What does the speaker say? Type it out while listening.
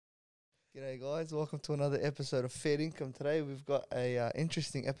G'day guys, welcome to another episode of Fair Income. Today we've got a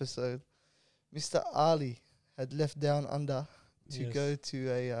interesting episode. Mr. Ali had left down under to go to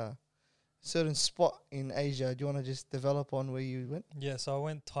a certain spot in Asia. Do you want to just develop on where you went? Yeah, so I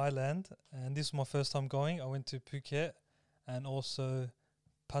went Thailand, and this was my first time going. I went to Phuket and also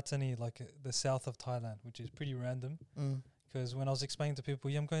Pattani, like the south of Thailand, which is pretty random. Because when I was explaining to people,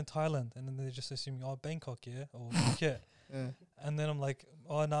 yeah, I'm going to Thailand, and then they just assuming, oh, Bangkok, yeah, or Phuket. And then I'm like,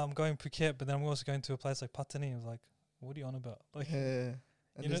 oh, no, I'm going Phuket, but then I'm also going to a place like Pattani. I was like, what are you on about? Like, you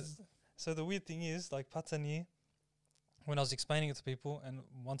know, so the weird thing is, like, Pattani, when I was explaining it to people, and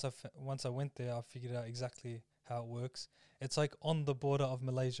once I went there, I figured out exactly how it works. It's like on the border of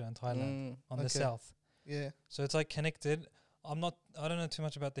Malaysia and Thailand, on the south. Yeah. So it's like connected. I don't know too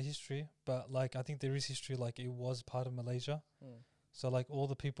much about the history, but like I think there is history, like it was part of Malaysia. So like all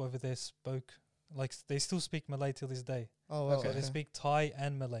the people over there spoke, like they still speak Malay till this day. Oh, wow. So they speak Thai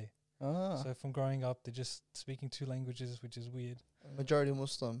and Malay. Ah. So from growing up, they're just speaking two languages, which is weird. Majority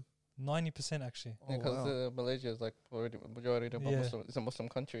Muslim. 90% actually. Because Malaysia is like already majority of Muslim. It's a Muslim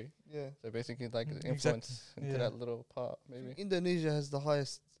country. Yeah. So basically, like Exactly. influence into that little part, maybe. Indonesia has the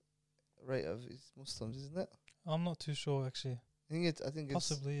highest rate of its Muslims, isn't it? I'm not too sure actually. I think it's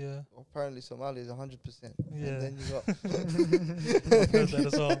Possibly, yeah. apparently Somalia is 100%. Yeah. And then you got I've heard that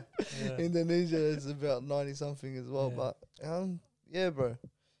as well. Yeah. Indonesia is about 90 something as well. Yeah. But yeah, bro,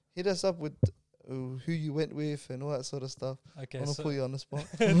 hit us up with who you went with and all that sort of stuff. Okay. I want to put you on the spot.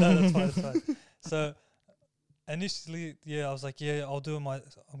 No, that's fine. That's fine. So initially, yeah, I was like, yeah,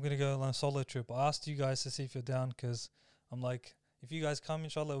 I'm gonna go on a solo trip. I asked you guys to see if you're down because I'm like, if you guys come,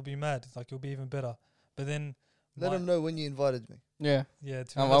 inshallah, it'll be mad. Like it'll be even better. But then Let them know when you invited me. Yeah. Yeah,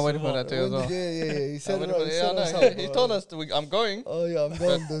 I'm waiting for that too as well. Yeah. He said He told us I'm going. Oh yeah, I'm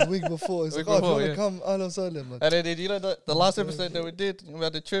going the week before. He's Week like, oh, if you before, want to come, I'll Salem. Like, And then, you know, the last episode that we did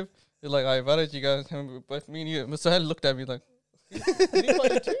about the trip, it's like, I invited you guys, but me and you, Mr. Hell looked at me like, did you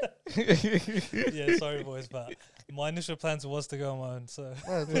invite you? yeah, sorry boys, but my initial plans was to go on my own. So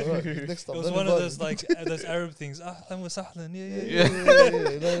no, it's all right. Next time, it was don't one of invite those me. like those Arab things. Ahlan wa sahlan. Yeah.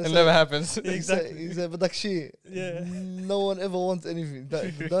 No, It never happens. Yeah, exactly. He said, but like shit. Yeah. No one ever wants anything.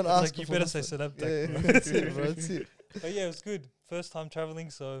 Don't ask. Like you better say salam. Yeah, that's it, bro. That's it. But yeah, it was good. First time traveling,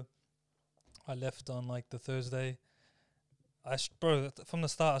 so I left on like the Thursday. From the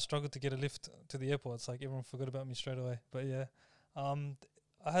start, I struggled to get a lift to the airport. It's like everyone forgot about me straight away. But yeah,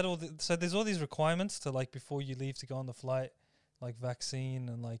 I had so there's all these requirements to like before you leave to go on the flight, like vaccine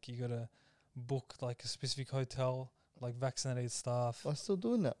and like you gotta book like a specific hotel, like vaccinated staff. I'm still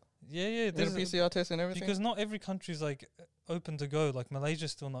doing that. Yeah. Did a PCR test and everything? Because not every country is like open to go. Like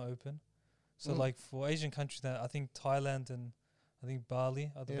Malaysia's still not open. So like for Asian countries, that I think Thailand and I think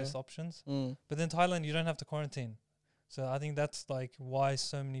Bali are the best options. But then Thailand, you don't have to quarantine. So I think that's like why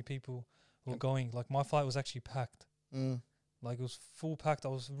so many people were going. Like my flight was actually packed. Like it was full packed. I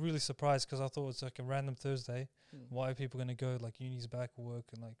was really surprised because I thought it was like a random Thursday. Why are people going to go? Like uni's back, work,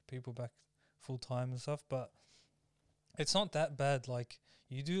 and like people back full time and stuff. But it's not that bad. Like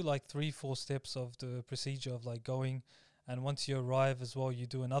you do like 3-4 steps of the procedure of like going, and once you arrive as well, you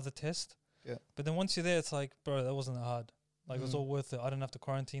do another test. Yeah. But then once you're there, it's like, bro, that wasn't that hard. Like it was all worth it. I didn't have to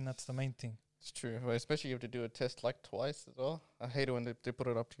quarantine. That's the main thing. It's true. Well, especially you have to do a test like twice as well. I hate it when they put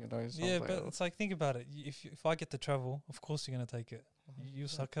it up to your nose. Yeah, but it's like, think about it. If I get to travel, of course you're going to take it. You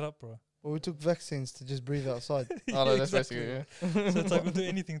suck it up, bro. Well, we took vaccines to just breathe outside. Oh, no, that's Exactly. basically, yeah. So it's like we'll do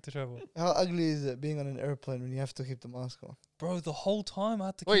anything to travel. How ugly is it being on an airplane when you have to keep the mask on? Bro, the whole time I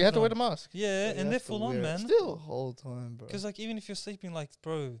had to Wait, keep you had it to wear on. the mask? Yeah, You and they're have to full on, wear it man. Still, the whole time, bro. Because like even if you're sleeping, like,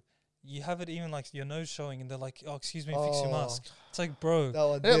 bro, you have it even like your nose showing and they're like, oh, excuse me, fix your mask. It's like, bro. That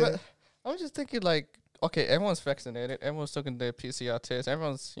one Yeah, there. but I'm just thinking like, okay, everyone's vaccinated. Everyone's taking their PCR test.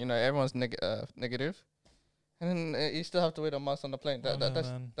 Everyone's negative. And then you still have to wear the mask on the plane. That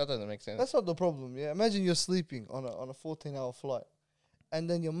doesn't make sense. That's not the problem. Yeah, imagine you're sleeping on a 14-hour flight, and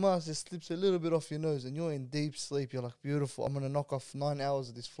then your mask just slips a little bit off your nose, and you're in deep sleep. You're like, beautiful. I'm gonna knock off 9 hours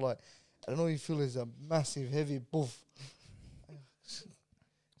of this flight, and all you feel is a massive, heavy boof. Excuse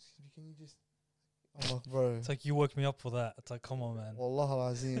me, can you just? I'm like, bro. It's like you woke me up for that. It's like, come on, man. Wallah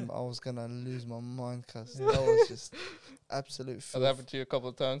al-azim, I was gonna lose my mind because that was just absolute Has filth. that happened to you a couple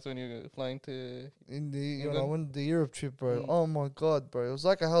of times when you were flying to? In the England? when the Europe trip, bro. Oh my god, bro! It was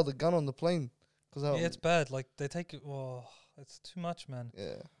like I held a gun on the plane. Yeah, it's bad. Like they take it. Oh, it's too much, man.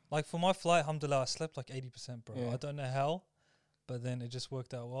 yeah. Like for my flight, alhamdulillah, I slept like 80%, bro. Yeah. I don't know how, but then it just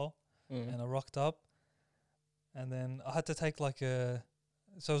worked out well. And I rocked up, and then I had to take like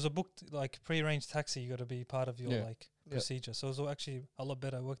so it was a booked like pre-arranged taxi. You got to be part of your like procedure. So it was actually a lot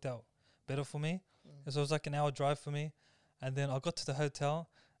better. It worked out better for me. So it was like an hour drive for me, and then I got to the hotel,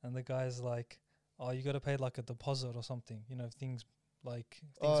 and the guy's like, "Oh, you got to pay like a deposit or something, you know, things like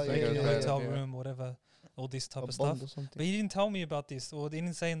Oh, break in yeah, the yeah, hotel yeah. room, whatever, all this type A of bond stuff." or something. But he didn't tell me about this, or they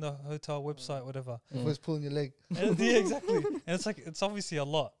didn't say in the hotel website, whatever. If it's pulling your leg. Yeah, exactly. And it's like it's obviously a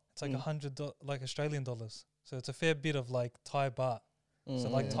lot. It's like Mm. like Australian dollars. So it's a fair bit of like Thai baht. So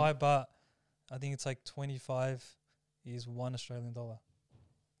like Yeah. Thai baht, I think it's like 25 is $1 Australian dollar.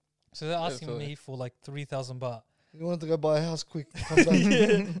 So they're asking so me for like 3,000 baht. You wanted to go buy a house quick. Come back.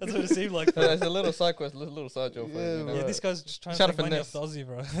 Yeah, that's what it seemed like. So it's a little side quest, little side job. Yeah, you know? Yeah, right. this guy's just trying Trying to to make money off finesse. the Aussie,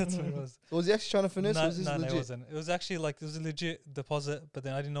 bro. That's what it was. Was he actually trying to finesse? No, Was this no, legit? it wasn't. It was actually like it was a legit deposit, but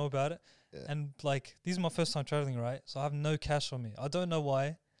then I didn't know about it. Yeah. And like this is my first time traveling, right? So I have no cash on me. I don't know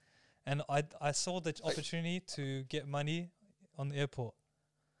why, and I saw the opportunity to get money on the airport,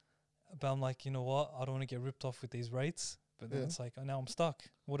 but I'm like, you know what? I don't want to get ripped off with these rates. But then Yeah. it's like, oh, now I'm stuck.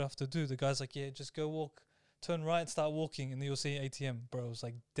 What do I have to do? The guy's like, yeah, just go walk, turn right, and start walking, and then you'll see an ATM. Bro, it was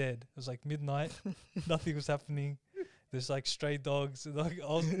like dead. It was like midnight. Nothing was happening. There's like stray dogs. Like,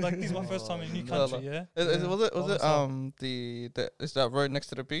 I was like, this is my first time in a new No, country. Yeah. Was it By myself. the is that road next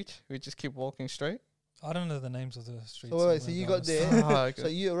to the beach? We just keep walking straight. I don't know the names of the streets. So wait, I'm so gonna you be got honest. there. Ah, okay. So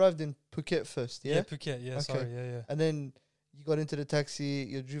you arrived in Phuket first, Yeah, yeah? Phuket. Yeah, Okay. sorry. Yeah. And then you got into the taxi.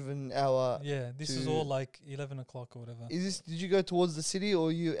 You're driven hour. Yeah, this is to- all like 11 o'clock or whatever. Is this? Did you go towards the city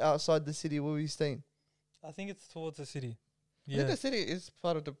or you outside the city? Where were you staying? I think it's towards the city. I think Yeah, the city is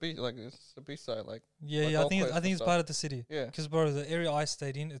part of the beach, like it's the beach side, like yeah, like yeah. I Gold think Coast I think and it's stuff. part of the city. yeah. Because bro, the area I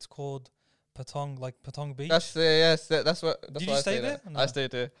stayed in, it's called Patong, like Patong Beach. That's yes, that's what. That's Did why you I stay stayed there? I No.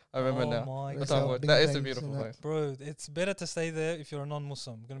 stayed there. I remember Oh now. my That's Patong how Wood. big That is a bangs beautiful and that. place. Bro, it's better to stay there if you're a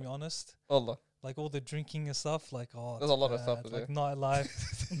non-Muslim. I'm gonna be honest. Allah. Like all the drinking and stuff, like There's it's a lot of stuff bad. there. like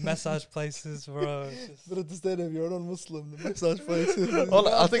nightlife, massage places, bro. it's just- Better to stay there if you're a non-Muslim. The massage places.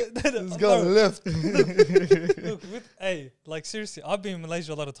 Allah, I think This Bro, guy left. Look, like seriously, I've been in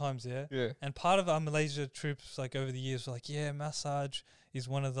Malaysia a lot of times, yeah. yeah. And part of our Malaysia trips, like over the years, were like, yeah, massage is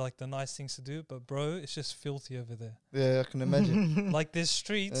one of the like the nice things to do. But bro, it's just filthy over there. Yeah, I can imagine. Like there's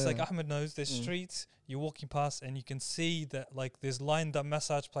streets, like Yeah. Ahmed knows, there's Mm. streets you're walking past and you can see that like there's lined up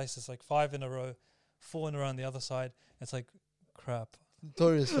massage places, like 5 in a row, 4 in a row on the other side. It's like crap.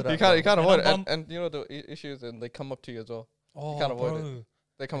 Notorious for that. You can't And avoid it, I'm- and you know the issues, and they come up to you as well. Oh, can't avoid it. bro,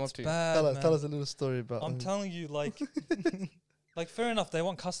 They come it's up to you. bad, Tell man. us a little story about. I'm telling you, like, like fair enough. They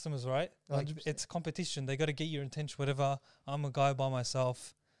want customers, right? Like 100%. it's competition. They got to get your attention. Whatever. I'm a guy by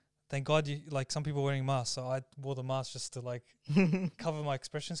myself. Thank God, you like some people wearing masks. So I wore the mask just to like cover my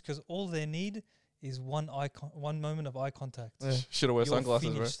expressions because all they need is one moment of eye contact. Yeah. Should have wear You're sunglasses,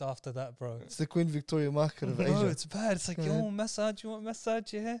 bro. finished after that, bro. It's the Queen Victoria market of No, Asia. it's bad. It's like, Yeah. yo, massage. You want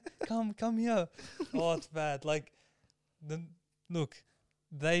massage? Yeah, come here. Oh, it's bad. Like, look,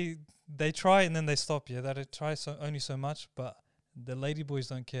 they try and then they stop. Yeah, they try only so much, but the lady boys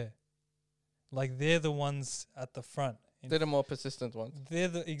don't care. Like they're the ones at the front. They're the more persistent ones. They're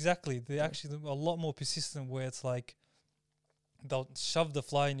actually a lot more persistent. Where it's like they'll shove the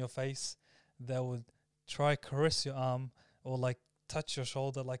fly in your face. They would try caress your arm or like touch your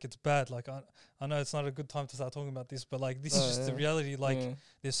shoulder. Like it's bad. Like I know it's not a good time to start talking about this, but like this is just the yeah. reality. Like Yeah.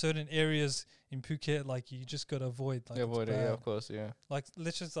 there's certain areas in Phuket like you just gotta avoid. Like Yeah, it's avoid it, yeah, bad. of course, yeah. Like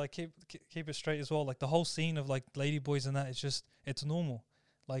let's just like keep it straight as well. Like the whole scene of like lady boys and that, it's normal.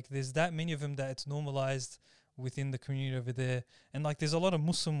 Like there's that many of them that it's normalized within the community over there, and like there's a lot of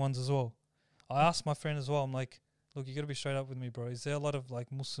Muslim ones as well. I asked my friend as well. I'm like, look, you gotta be straight up with me, bro. Is there a lot of like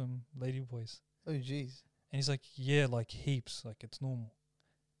Muslim lady boys? Oh jeez. And he's like, yeah, like heaps. Like it's normal.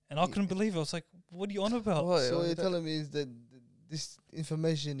 And I couldn't believe it. I was like, what are you on about? What? So what you're that- telling me is that this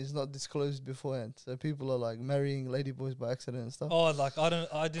information is not disclosed beforehand. So people are like marrying ladyboys by accident and stuff. Oh, like I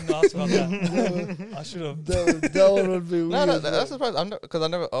didn't ask about that. I should have. that one would be weird. No, like- that's surprising. I'm not because I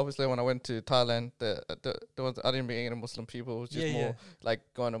never obviously when I went to Thailand, the ones I didn't meet any Muslim people. It was just more like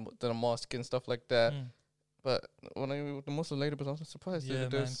going to the mosque and stuff like that. Mm. But when I with the Muslim lady, I was surprised. Yeah, man,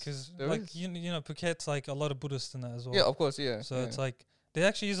 there's- because there like is. you know Phuket's like a lot of Buddhists in that as well. Yeah, of course, yeah. So yeah. it's like they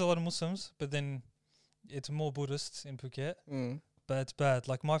actually use a lot of Muslims, but then it's more Buddhists in Phuket. Mm. But it's bad.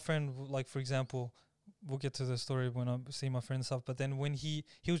 Like my friend, like for example, we'll get to the story when I see my friend and stuff. But then when he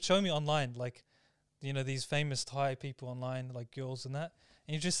would show me online, like you know these famous Thai people online, like girls and that,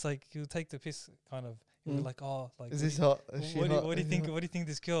 and you just like he'll take the piss kind of. He'll be Mm. like, oh, like Is what this do you- hot? Is she what do hot? you Is she think? hot? What do you think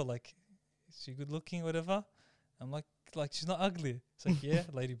this girl like? Is she good looking? Whatever. I'm like she's not ugly. It's like yeah,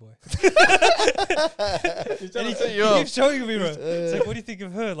 ladyboy. He's trying And to set he you up. keeps showing me, bro. It's Uh, like, what do you think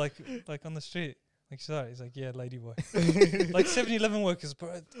of her? Like on the street. Like she's alright. He's like, yeah, ladyboy. Like 7-Eleven workers, bro.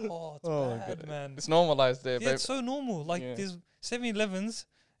 Oh, it's Oh my bad, God. man. It's normalized there, Yeah, babe. it's so normal. Like Yeah. there's 7-Elevens.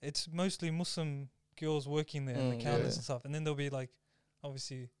 It's mostly Muslim girls working there, and the Mm, counters yeah. and stuff. And then there'll be like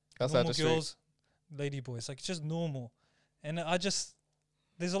obviously Outside normal the street. girls, lady boys. Like it's just normal, and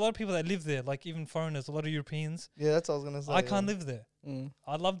there's a lot of people that live there. Like even foreigners, a lot of Europeans. Yeah, that's what I was gonna say. I can't live there.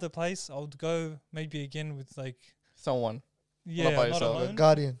 I love the place. I would go maybe again with like someone. yeah, by not yourself. alone.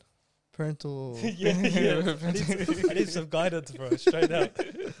 Guardian, parental. yeah. I need some guidance, bro. Straight up.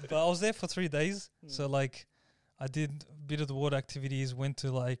 But I was there for 3 days, so like I did a bit of the water activities. Went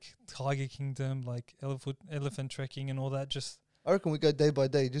to like Tiger Kingdom, like elephant trekking and all that. Just I reckon we go day by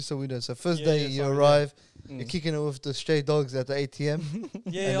day, just so we know. So first Yeah, day yeah, you sorry, arrive, you're kicking it with the stray dogs at the ATM.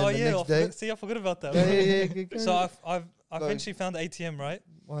 yeah, And oh then the yeah. next day- See, I forgot about that. yeah, bro. yeah, yeah. Go. So I Go. eventually found the ATM, right?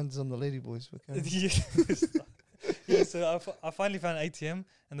 Mine's on the lady boys. But carry on. yeah, so I finally found an ATM,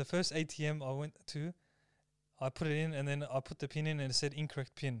 and the first ATM I went to, I put it in, and then I put the pin in, and it said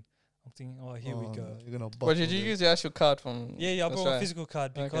incorrect pin. I'm thinking, oh, here we go. No, you're gonna But did you buckle use the actual card from? Yeah, I brought Australia? a physical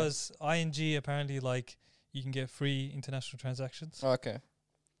card Okay. because ING apparently like you can get free international transactions. Okay.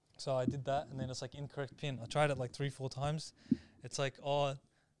 So I did that, and then it's like incorrect pin. I tried it like 3-4 times. It's like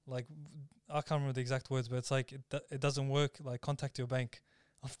like I can't remember the exact words, but it's like it doesn't work. Like contact your bank.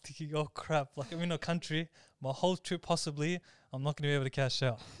 I'm thinking, oh crap! Like I'm in a country, my whole trip possibly, I'm not gonna be able to cash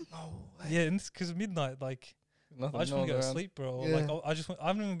out. No way. Yeah, and it's 'cause midnight. Like Nothing. I just want to no go to around. sleep, bro. Yeah. Like I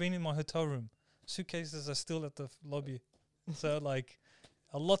haven't even been in my hotel room. Suitcases are still at the lobby. So like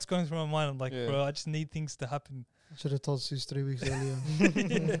a lot's going through my mind. I'm like, Yeah. bro, I just need things to happen. Should have told Sus 3 weeks earlier.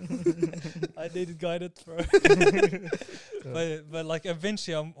 I needed guidance, bro. but like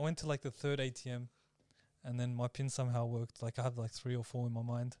eventually I went to like the third ATM, and then my pin somehow worked. Like I have like 3 or 4 in my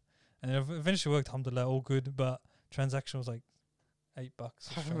mind, and it eventually worked. Alhamdulillah, all good. But transaction was like $8. I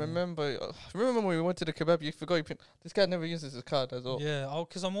Australian. remember when we went to the kebab. You forgot your pin. This guy never uses his card as well. Yeah,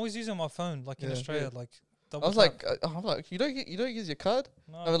 because I'm always using my phone. Like in Yeah. Australia, Yeah. like I double was tap. like, you don't use your card.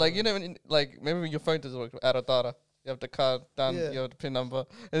 No, I was like, bro. you know, like maybe when your phone doesn't work out of data. You have the card done. Yeah. You have the pin number.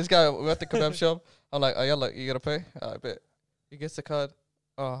 And this guy, we were at the kebab shop. I'm like, oh yeah, like you gotta pay. I bet. He gets the card.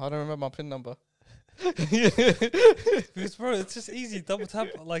 Oh, I don't remember my pin number. Because bro, it's just easy. Double tap.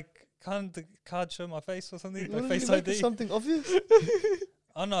 Like, can't the card show my face or something? Why Like don't Face you make it ID. something obvious?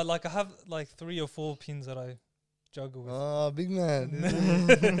 Oh no, like I have like 3 or 4 pins that I juggle with. Ah, big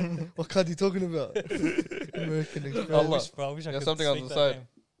man. What card are you talking about? American Express. I wish, bro. I wish I Yeah, could something on speak the that side.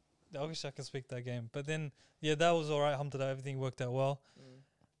 game. I wish I could speak that game. But then, yeah, that was alright. Alhamdulillah, everything worked out well.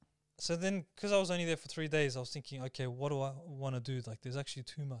 So then, because I was only there for 3 days, I was thinking, okay, what do I want to do? Like, there's actually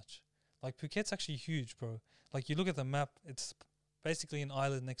too much. Like, Phuket's actually huge, bro. Like, you look at the map, it's basically an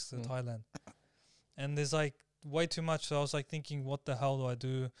island next to Thailand. And there's, like, way too much. So I was, like, thinking, what the hell do I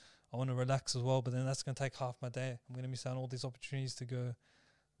do? I want to relax as well, but then that's going to take half my day. I'm going to miss out on all these opportunities to go,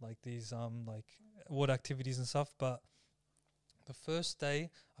 like, these, like, water activities and stuff. But the first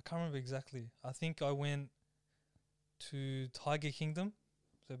day, I can't remember exactly. I think I went to Tiger Kingdom.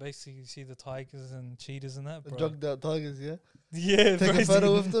 So basically, you see the tigers and cheetahs and that, The bro. drugged out tigers, yeah? Yeah, Take a basically.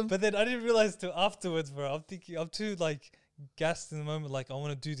 photo with them? But then I didn't realize till afterwards, bro. I'm thinking, I'm too like gassed in the moment. Like I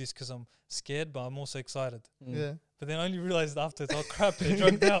want to do this because I'm scared, but I'm also excited. Yeah. But then I only realized afterwards, oh crap, they're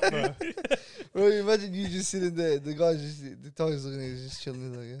drugged out, bro. Bro, imagine you just sitting there, the guy's just, the tigers looking at you, just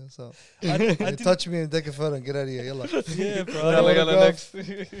chilling, like, yeah, so. I Yeah, didn't, touch me and take a photo and get out of here, yalla. yeah, bro. Yeah, like, Yalla, autograph.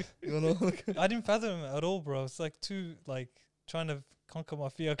 next. You wanna I didn't fathom it at all, bro. It's like too like trying to conquer my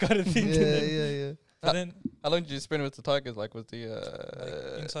fear kind of thing. Yeah, yeah. But then How long did you spend with the tigers? Like with the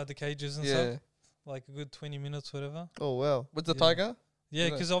like, inside the cages and yeah, stuff, like a good 20 minutes, whatever. Oh, wow. with the Yeah. tiger? Yeah, Yeah.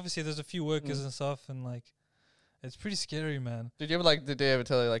 because obviously there's a few workers Mm. and stuff, and like it's pretty scary, man. Did you ever like? Did they ever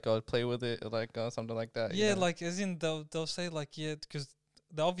tell you like, oh, play with it, or like something like that? you Yeah, know? like as in they'll say like yeah, because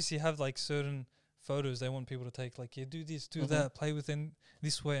they obviously have like certain photos they want people to take. Like yeah, do this, do Mhm. that, play with it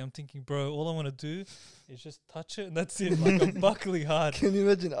this way. I'm thinking, bro, all I want to do is just touch it, and that's it. Like I'm buckling hard. Can you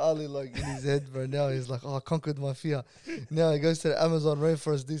imagine Ali like in his head, bro? Now he's like, oh, I conquered my fear. Now he goes to the Amazon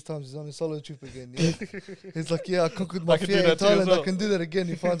rainforest. These times he's on a solo trip again. Yeah? He's like, yeah, I conquered my I can do fear in that too as Thailand. well. I can do that again.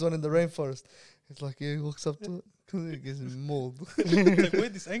 He finds one in the rainforest. He's like, yeah, he walks up to it. He gets mauled. Like,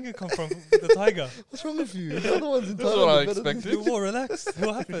 where'd this anger come from? The tiger. What's wrong with you? The other ones in That's Thailand what I are better than expected. You're more relaxed.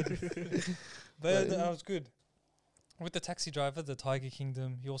 What happened? But Right. I was good. With the taxi driver, the Tiger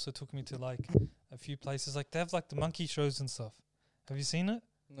Kingdom, he also took me to like a few places. Like they have like the monkey shows and stuff. Have you seen it?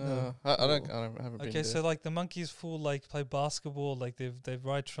 No, I haven't been Okay, there. so like the monkeys full like play basketball, like they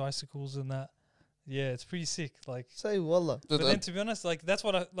ride tricycles and that. Yeah, it's pretty sick. Like, Say wallah. but then to be honest, like that's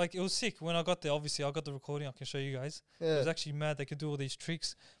what I like. It was sick when I got there. Obviously, I got the recording. I can show you guys. It Yeah. was actually mad. They could do all these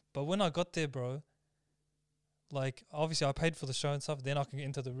tricks. But when I got there, bro, like obviously I paid for the show and stuff. Then I can get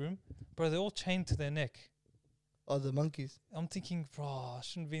into the room, bro. They're all chained to their neck. Oh, the monkeys. I'm thinking, bro, I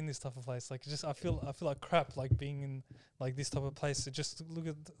shouldn't be in this type of place. Like, just I feel like crap. Like being in like this type of place. It just look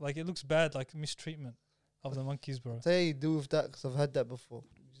at like it looks bad. Like mistreatment of the monkeys, bro. Say do with that because I've had that before.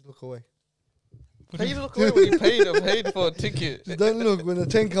 Just look away. How you look away when you paid for a ticket? Just don't look when the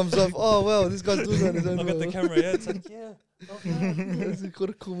tank comes off. Oh well, this guy's doing that. Look at the camera. Yeah, it's like yeah. That's a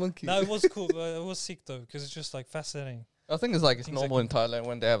cool monkey. No, it was cool. But it was sick though because it's just like fascinating. I think it's like it's Things normal like in Thailand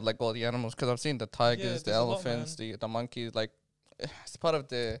when they have like all the animals. Because I've seen the tigers, the there's a lot, elephants, the monkeys. Like it's part of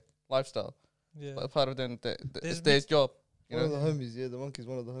their lifestyle. Yeah. Part of them. There's It's their job. You One know, of the homies, yeah, the monkey's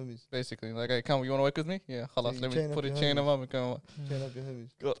one of the homies. basically, like, hey, come, you want to work with me? Yeah, halas, you let chain me up put a your chain homies. on and go. Chain up your homies.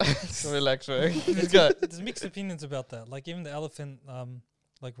 Go. Relax, right? This guy. There's mixed opinions about that. Like even the elephant,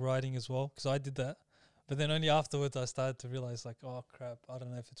 like riding as well, because I did that. But then only afterwards I started to realize, like, oh crap, I don't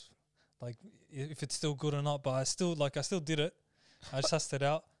know if it's like if it's still good or not. But I still did it. I just sussed it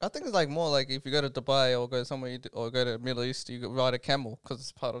out. I think it's like more like if you go to Dubai or go somewhere or go to Middle East, you ride a camel because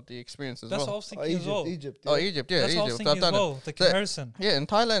it's part of the experience as That's what I well. was thinking as well. Egypt. Oh, Egypt, yeah, That's what I was Egypt. thinking as well. The So- comparison. Yeah, in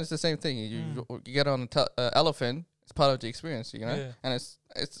Thailand it's the same thing. You get on an elephant. It's part of the experience, you know. Yeah. And it's.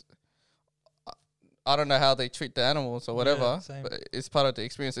 I don't know how they treat the animals or whatever, same. but it's part of the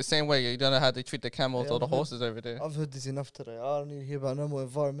experience. The same way you don't know how they treat the camels Yeah, or the I've heard- horses over there. I've heard this enough today. I don't need to hear about no more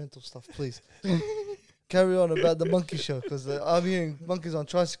environmental stuff, please. Carry on about the monkey show because I'm hearing monkeys on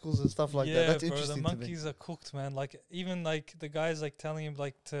tricycles and stuff like that. That's bro, interesting the to me. monkeys are cooked, man. Like even like the guys like telling him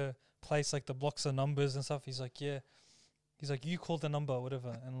like to place like the blocks of numbers and stuff. He's like, yeah. He's like, you call the number or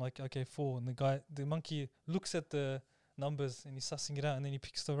whatever, and like, okay, 4. And the monkey looks at the numbers and he's sussing it out, and then he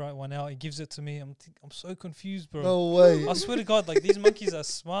picks the right one out. He gives it to me. I'm so confused, bro. No way. I swear to God, like these monkeys are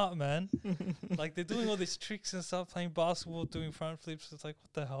smart, man. Like they're doing all these tricks and stuff, playing basketball, doing front flips. It's like,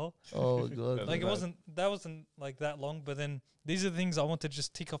 what the hell? Oh god. Like that wasn't like that long, but then these are the things I want to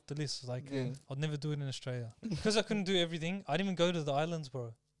just tick off the list. Like I'd never do it in Australia because I couldn't do everything. I didn't even go to the islands,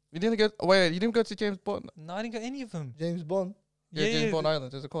 bro. You didn't go to James Bond? No, I didn't go any of them. James Bond. Yeah, James Bond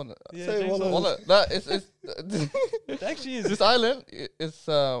Island. There's a corner. Yeah, Say James what Bond. Well, that is It actually is. this island is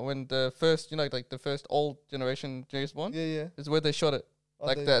when the first, like the first old generation James Bond Yeah. is where they shot it. Oh,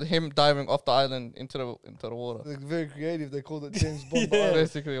 Like they- that, him diving off the island into the water. They're very creative. They called it James Bond. Yeah. Island.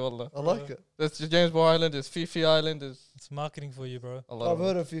 Basically, wallah. I like it. That's just James Bond Island. There's Fifi Island. There's It's marketing for you, bro. a lot I've of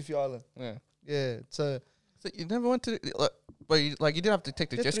heard of Fifi Island. yeah. Yeah. So So you never went to but you didn't have to take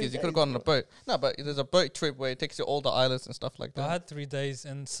the Yeah, jet 3 skis. You could have days, gone on a boat. No, but there's a boat trip where it takes you all the islands and stuff like I that. had 3 days,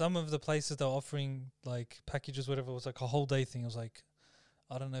 and some of the places they're offering like packages, whatever, was like a whole day thing. I was like,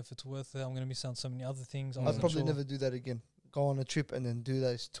 I don't know if it's worth it. I'm gonna miss out on so many other things. I I'd wasn't probably sure. never do that again. Go on a trip and then do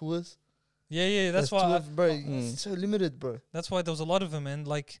those tours. Yeah, that's Those why. tours, bro. Mm. It's so limited, bro. That's why there was a lot of them, and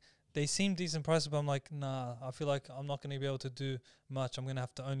like they seem decent prices, but I'm like, nah. I feel like I'm not gonna be able to do much. I'm gonna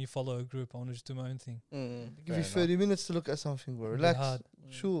have to only follow a group. I want to just do my own thing. Give you 30 minutes to look at something, bro. It'd be Relax. hard.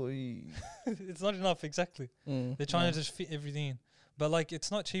 Sure. It's not enough, exactly. They're trying to just fit everything in, but like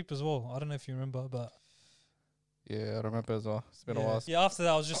it's not cheap as well. I don't know if you remember, but Yeah, I remember as well. It's been a yeah. while. Yeah, after that,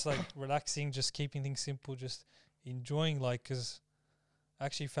 I was just like relaxing, just keeping things simple, just enjoying, like, because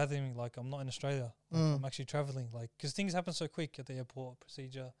actually fathoming, like, I'm not in Australia. Like, I'm actually traveling, like, because things happen so quick at the airport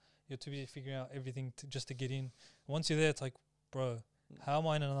procedure. You're too busy figuring out everything just to get in. Once you're there, it's like, bro, how am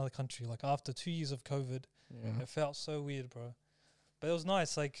I in another country? Like, after 2 years of COVID, Yeah. it felt so weird, bro. But it was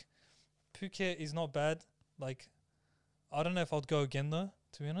nice. Like, Phuket is not bad. Like, I don't know if I'd go again, though,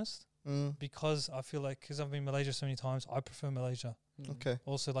 to be honest. Because I feel like, because I've been in Malaysia so many times, I prefer Malaysia. Okay.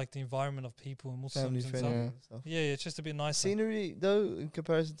 Also, like the environment of people and Family Muslims and stuff. friendly Yeah. and stuff. Yeah, it's just a bit nicer. Scenery, though, in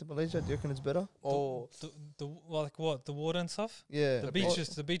comparison to Malaysia, do you reckon it's better? Oh, Like what? The water and stuff? Yeah. The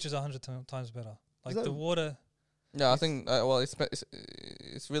beaches are 100 times better. Like that- the water. yeah. I think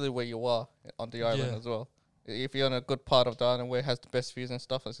it's really where you are on the island Yeah. as well. If you're on a good part of the island where it has the best views and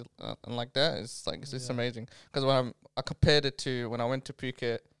stuff, and like that, it's like it's Yeah. amazing. Because when I compared it to when I went to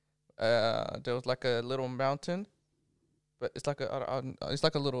Phuket, there was like a little mountain, but it's like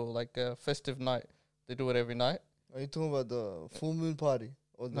a little like a festive night. They do it every night. Are you talking about the full moon party?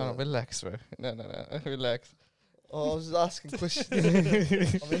 Or No, the relax, bro. No, relax. Oh, I was just asking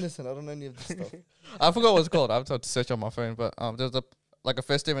questions. I'm innocent. I don't know any of this stuff. I forgot what it's called. I have to search on my phone, but there was a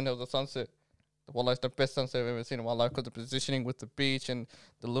festive and there was a sunset. Well, it's the best sunset I've ever seen in my life because the positioning with the beach and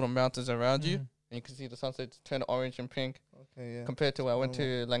the little mountains around you, and you can see the sunset turn orange and pink. Okay, yeah. Compared to when I went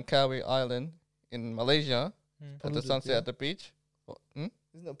to Langkawi Island in Malaysia at the Polluted, sunset yeah. at the beach. Isn't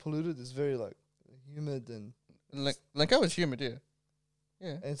that polluted? It's very like humid and Langkawi is humid, yeah.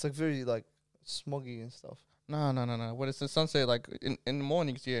 Yeah. and it's like very like smoggy and stuff. No. When it's the sunset, like in the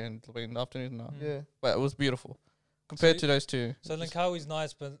mornings, yeah, and in the afternoon, no. Yeah. But it was beautiful. compared to those two. So Langkawi is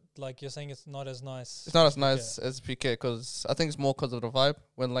nice, but like you're saying, it's not as nice. It's not as Phuket. nice as Phuket because I think it's more because of the vibe.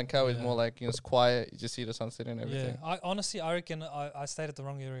 When Langkawi is Yeah. more like, it's quiet. You just see the sunset and everything. Yeah, I reckon I stayed at the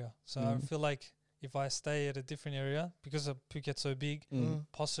wrong area. So I feel like if I stay at a different area, because of Phuket's so big,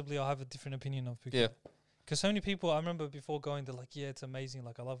 possibly I'll have a different opinion of Phuket. Yeah. Because so many people, I remember before going, they're like, yeah, it's amazing,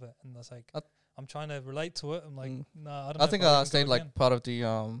 like I love it. And I was like, I'm trying to relate to it. I'm like, nah, I don't know. I think I stayed like part of the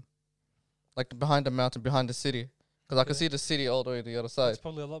like behind the mountain, behind the city, because I could see the city all the way to the other side. It's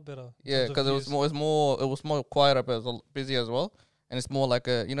probably a lot better. Yeah, because it was more quieter, but it was busy as well. And it's more like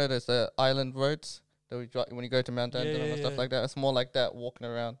there's the island roads that we drive when you go to Mount Dandenong and stuff like that. It's more like that walking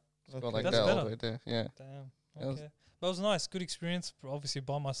around. It's more like That's that all better. the way there. Yeah. Damn. Okay. But it was nice, good experience. Obviously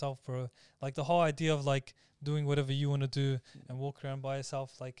by myself, bro. Like the whole idea of like doing whatever you want to do and walk around by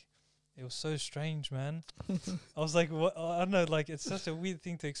yourself, like it was so strange, man. I was like, what? I don't know. Like it's such a weird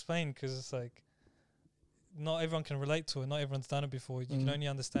thing to explain because it's like not everyone can relate to it. Not everyone's done it before. You can only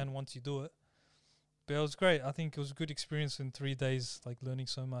understand once you do it. But it was great. I think it was a good experience in 3 days. Like learning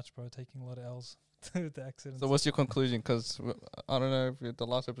so much, bro. Taking a lot of L's. The accidents. So what's your conclusion? Because I don't know if the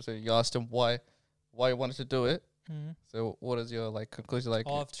last episode you asked him why you wanted to do it. Mm-hmm. So what is your like conclusion? Like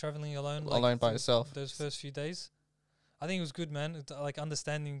of traveling alone, alone by yourself. Those first few days, I think it was good, man. Like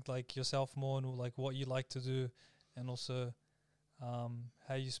understanding like yourself more and like what you like to do, and also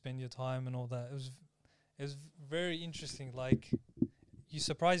how you spend your time and all that. It was very interesting. Like you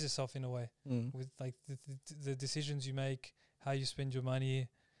surprise yourself in a way with like the decisions you make, how you spend your money,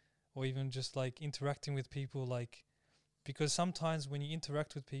 or even just like interacting with people. Like because sometimes when you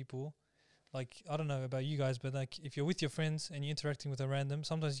interact with people, like, I don't know about you guys, but like if you're with your friends and you're interacting with a random,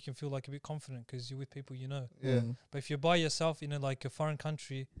 sometimes you can feel like a bit confident because you're with people you know. Yeah. But if you're by yourself in a foreign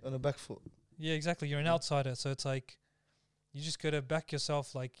country, On a back foot. yeah, exactly, you're an outsider. So it's like you just got to back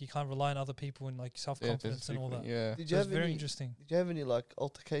yourself. Like you can't rely on other people and like self-confidence and all that. Yeah. Did So you it's have very any? interesting. Did you have any like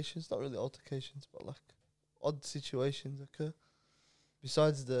altercations? Not really altercations, but like odd situations occur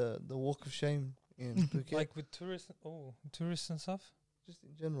besides the walk of shame in Phuket. Like with tourists and stuff? Just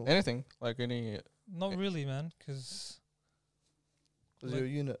in general. Anything like any. Not really, man, because Because you're a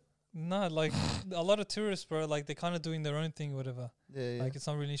unit. no, like a lot of tourists, bro, like they're kind of doing their own thing, whatever. Yeah. Like it's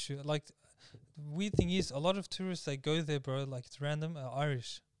not really an issue. Like the weird thing is, a lot of tourists that go there, bro, like it's random, are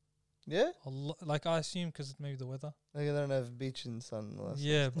Irish. Yeah? Like I assume because maybe the weather. Like they don't have beach and sun. And all that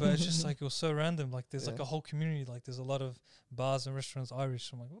Yeah, stuff. but it's just like it was so random. Like there's like Yeah. a whole community. Like there's a lot of bars and restaurants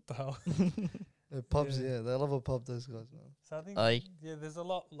Irish. I'm like, what the hell? The pubs, Yeah. yeah, they love a pub. Those guys, man. So I think Aye. yeah, there's a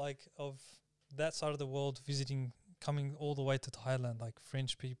lot like of that side of the world visiting, coming all the way to Thailand. Like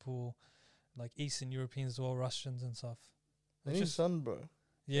French people, like Eastern Europeans as well, Russians and stuff. They It's need just sun, bro.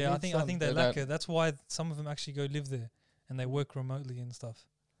 yeah, I need think sun. they Yeah, lack that- it. That's why some of them actually go live there and they work remotely and stuff.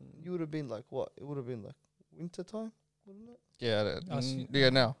 You would have been like what? It would have been like winter time, wouldn't it? Yeah. I see.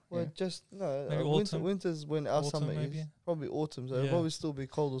 Yeah. Now. Well, Yeah. just no. Maybe Winter, autumn. winter's when our Autumn summer maybe. is. Probably autumn, so Yeah. it'll probably still be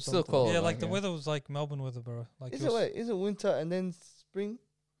cold or Still something. cold. yeah, like, like the yeah. weather was like Melbourne weather, bro. Like Is it it was- wait? Is it winter and then spring?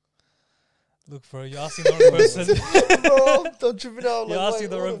 Look, bro, you're asking the wrong person. Bro, don't trip it out. You're like, asking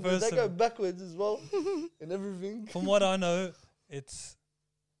the wait, wrong hold on, They person. go backwards as well and everything. From what I know, it's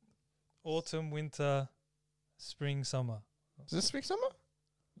autumn, winter, spring, summer. Does this speak summer?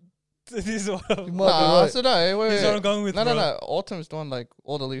 This is what You I'm, might be Nah, right. so no. Wait, this is what I'm wait. going with, No. bro. Autumn's the one like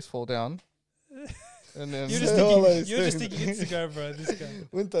all the leaves fall down. And then You're just All thinking, those you're just things. thinking Instagram, bro. This guy.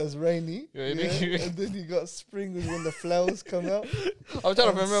 Winter's rainy, Rainy. and then you got spring is when the flowers come out. I'm trying to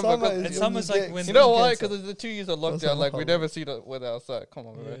And remember. summer 'cause- is And when summer's you like get when- You know spring why? cancer. Because the 2 years of That's lockdown, like we hard. never see the weather outside. Come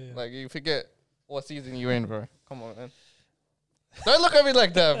on, Yeah, bro. yeah. Like you forget what season you're in, bro. Come on, man. Don't look at me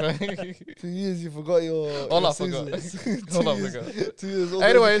like that, bro. 2 years you forgot your. All your I forgot. seasons. All I 2 years- forgot. 2 years. all the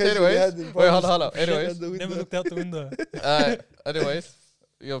Anyways, education you had in wait, primary hold up. school, Anyways, out the Never window. looked out the window. Anyways,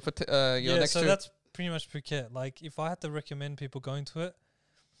 your Yeah, next so trip. that's pretty much Phuket. Like, if I had to recommend people going to it,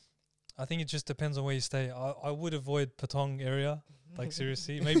 I think it just depends on where you stay. I would avoid Patong area, like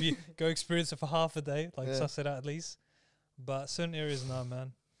seriously. Maybe go experience it for half a day, like Yeah. suss it out at least. But certain areas, nah,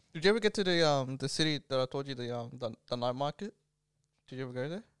 man. Did you ever get to the city that I told you the night market? Did you ever go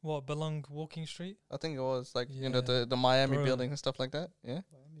there? What, Belong Walking Street? I think it was like Yeah. the Miami Bro. building and stuff like that. Yeah,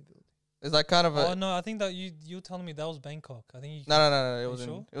 it's like kind of a Oh no, I think that you were telling me that was Bangkok. I think you no. It you was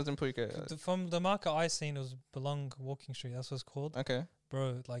sure? it was in Phuket. from the market I seen, it was Belong Walking Street. That's what it's called, Okay.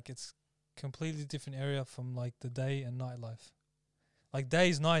 bro. Like it's completely different area from like the day and nightlife. Like day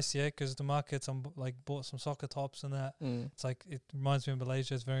is nice, yeah, because the markets like bought some soccer tops and that. Mm. It's like it reminds me of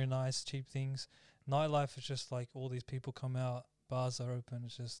Malaysia. It's very nice, cheap things. Nightlife is just like all these people come out, bars are open.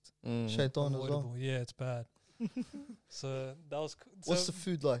 It's just Mm. Shaitan as well. avoidable. Yeah, it's bad. So that was What's the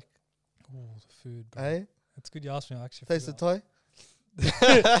food like? the food, bro. Eh? It's good you asked me. I actually Taste the forgot.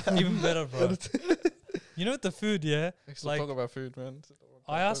 Thai? Even better, bro. You know what the food, yeah? Let's Like, talk about food, man.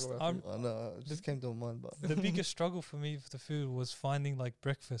 I asked, I know, it just came to my mind, but the biggest struggle for me with the food was finding like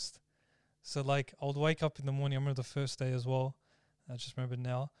breakfast. So like I would wake up in the morning. I remember the first day as well. I just remember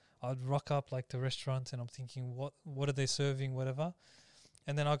now. I'd rock up like to restaurants and I'm thinking, what are they serving, whatever.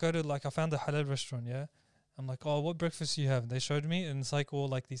 And then I go to like, I found a halal restaurant, yeah. I'm like, oh, what breakfast do you have? And they showed me, and it's like all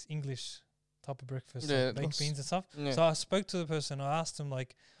like these English type of breakfast, like baked beans and stuff. Yeah. So I spoke to the person. I asked them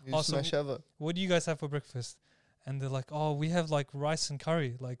like, you Oh, so smash ever. what do you guys have for breakfast? And they're like, oh, we have like rice and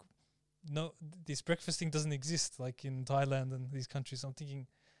curry. Like, no, this breakfast thing doesn't exist like in Thailand and these countries. I'm thinking,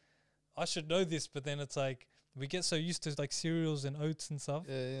 I should know this, but then it's like we get so used to like cereals and oats and stuff,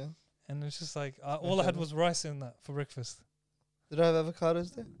 Yeah. and it's just like all I had was rice in that for breakfast. Did I have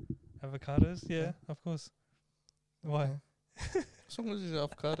avocados there? Avocados, yeah, Yeah. of course. Why? Okay. Someone's using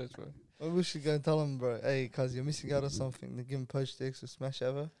avocados, bro. Maybe we should go and tell them, bro. Hey, cuz you're missing out on something. They give them poached eggs with smash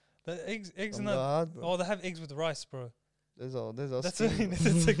ever. The eggs From and the that. hard, bro. Oh, they have eggs with rice, bro. There's all That's what I mean.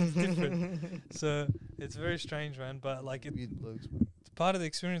 It's like different. So it's very strange, man. But like it's Weird blokes, bro. part of the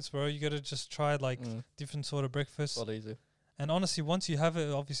experience, bro. You got to just try like different sort of breakfast. Not easy. And honestly, once you have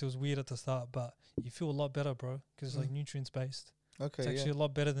it, obviously it was weird at the start, but you feel a lot better, bro, because it's like nutrients based. Okay, It's yeah. actually a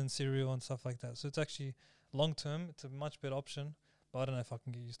lot better than cereal and stuff like that. So it's actually long term, it's a much better option. But I don't know if I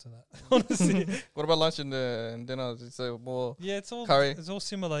can get used to that, honestly. What about lunch and dinner? It's more Yeah, it's all curry. It's all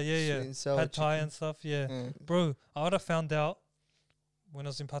similar. Yeah, Sweet yeah. and sour Pad Thai chicken. and stuff. Yeah, Mm. bro. I would have found out when I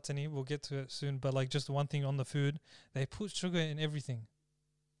was in Patani. We'll get to it soon. But like, just one thing on the food, they put sugar in everything,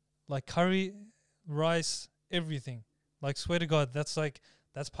 like curry, rice, everything. Like, swear to God, that's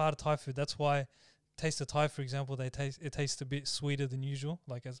part of Thai food. That's why Taste of Thai, for example, it tastes a bit sweeter than usual,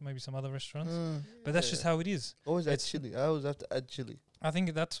 like as maybe some other restaurants. But that's just how it is. Always add It's- chili. I always have to add chili. I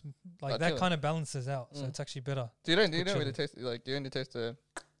think that's like Like that chili. kind of balances out, so Mm. it's actually better. Do you don't Good really chili. taste like? Do you only taste the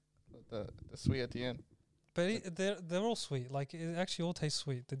sweet at the end? But they're all sweet. Like it actually all tastes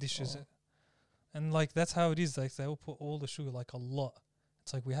sweet. The dishes, Oh. and like that's how it is. Like they all put all the sugar, like a lot.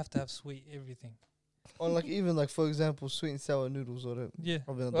 It's like we have to have sweet everything. Or like even like for example, sweet and sour noodles or the Yeah,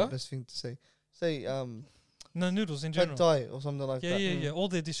 probably not What? the best thing to say. Say no noodles in pad general. thai or something like Yeah, that. yeah, yeah. All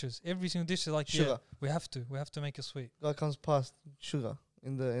their dishes, every single dish is like Sugar. we have to make it sweet. Guy comes past sugar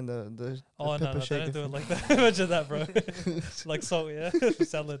in the Oh no, pepper no, they shaker don't do it thing. like that. Imagine that, bro. Like salt, yeah, for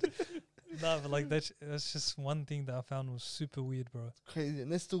salad. No, but like that's just one thing that I found was super weird, bro. Crazy,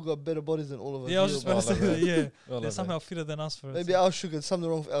 and they still got better bodies than all of us. Yeah, I was just about to say that. Yeah, All they're of somehow fitter than us for it. Maybe our sugar. There's something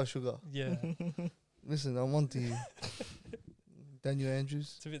wrong with our sugar. Yeah, Listen, I'm on to you, Daniel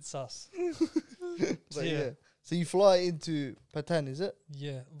Andrews. it's a bit sus. But Yeah. yeah. So you fly into Patan, is it?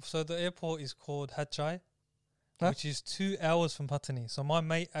 Yeah. So the airport is called Hatchai, Huh? which is 2 hours from Patani. So my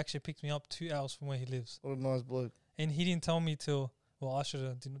mate actually picked me up 2 hours from where he lives. What a nice bloke. And he didn't tell me till, well, I should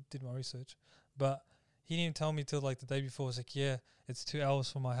have did my research, but he didn't tell me till like the day before. It's like, yeah, it's 2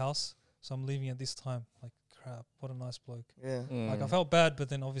 hours from my house, so I'm leaving at this time. Like, crap, what a nice bloke. Yeah. Like, I felt bad, but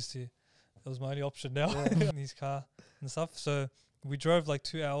then obviously it was my only option now Yeah. in his car and stuff. So we drove like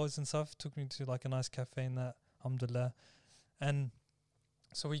 2 hours and stuff. Took me to like a nice cafe and that, alhamdulillah. And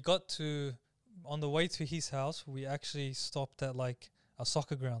so we got to, on the way to his house, we actually stopped at like a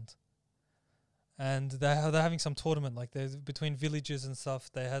soccer ground. And they're having some tournament, like there's between villages and stuff,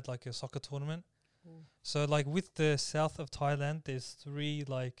 they had like a soccer tournament. So like with the south of Thailand, there's 3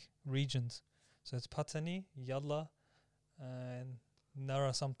 like regions. So it's Patani, Yalla, and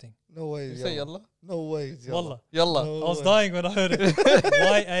Nara something. No way. You say yalla? No way. Wallah. Yalla. No I was way. dying when I heard it.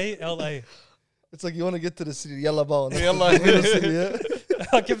 Y-A-L-A. It's like you want to get to the city, Yalla Bao. Yalla. Yeah.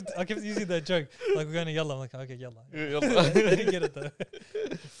 I kept using that joke. Like, we're going to Yalla. I'm like, okay, Yalla. Yalla. They didn't get it though.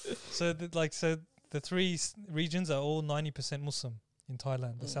 So the 3 regions are all 90% Muslim in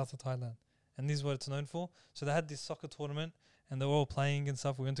Thailand, the south of Thailand. And this is what it's known for. So they had this soccer tournament and they were all playing and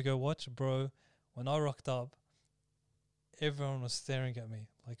stuff. We went to go watch. Bro, when I rocked up, everyone was staring at me.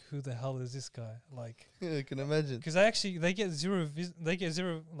 Like, who the hell is this guy? Like, Yeah, I can imagine. because they get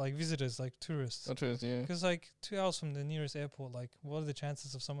zero like visitors, like tourists. Not true, yeah. Because like 2 hours from the nearest airport, like what are the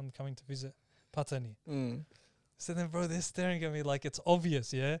chances of someone coming to visit Patani? So then, bro, they're staring at me like it's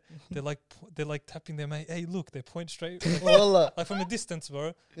obvious, yeah. they're like tapping their mate. Hey, look, they point straight, like, Wallah. like from a distance,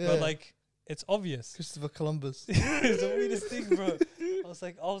 bro. Yeah. But like it's obvious. Christopher Columbus. It's the weirdest thing, bro. I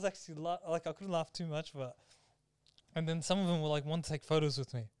was actually like I couldn't laugh too much, but and then some of them were like want to take photos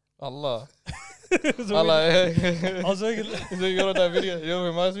with me. Allah. It was the Allah. weirdest- I was like, So you know that video? You know what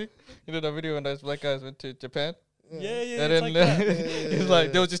reminds me? You know that video when those black guys went to Japan? yeah, And it's then like that. it's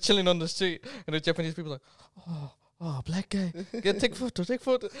like they were just chilling on the street, and the Japanese people like, oh, Oh, black guy. Take photo, take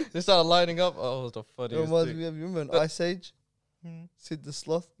photo. They started lining up. Oh, it was the It funniest reminds thing. me of, you remember in Ice Age? Hmm. Sid the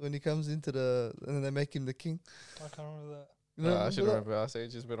Sloth, when he comes into and then they make him the king. I can't remember that. You know, I should that? remember. I say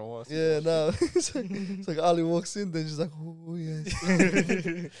it's just been a while. Yeah, no. it's like Ali walks in, then she's like, oh, yes.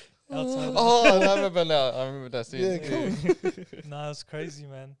 Outside. Oh, I remember now. I remember that scene. Yeah, cool. Nah, it's crazy,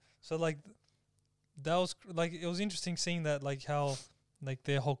 man. So like, that was like, it was interesting seeing that, like how like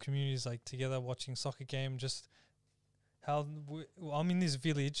their whole community is like together watching soccer game. Just how I'm in this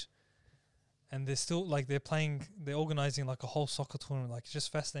village, and they're still like they're organizing like a whole soccer tournament. Like it's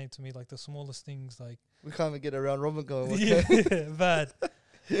just fascinating to me, like the smallest things, like We can't even get a round robin going. yeah, bad.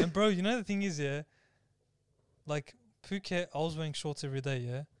 And bro, you know the thing is, yeah, like Phuket, I was wearing shorts every day,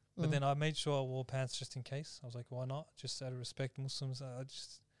 yeah. But then I made sure I wore pants just in case. I was like, why not? Just out of respect, Muslims. I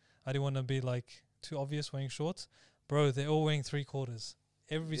didn't want to be like too obvious wearing shorts. Bro, they're all wearing 3/4.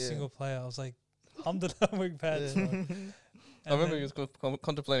 Every single player. I was like, I'm wearing pants. Yeah. Bro. I remember he was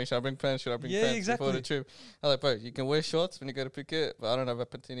contemplating, should I bring pants, should I bring pants before the trip? I was like, bro, you can wear shorts when you go to Phuket, but I don't have a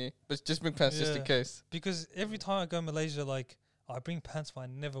patini. But just bring pants just in case. Because every time I go to Malaysia, like, I bring pants, but I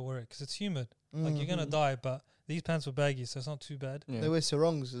never wear it because it's humid. Like, you're going to die, but these pants were baggy, so it's not too bad. They wear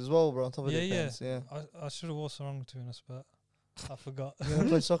sarongs as well, bro, on top of their pants. Yeah. I should have wore sarong, to be honest, but I forgot. You're going to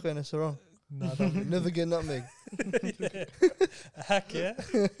play soccer in a sarong? No, don't Never get nutmeg. A hack, yeah?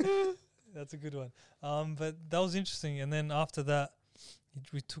 That's a good one. But that was interesting. And then after that,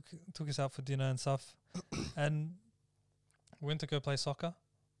 we took us out for dinner and stuff. And we went to go play soccer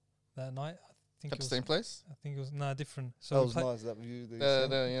that night. At the same place? I think it was different. So That was nice, that view.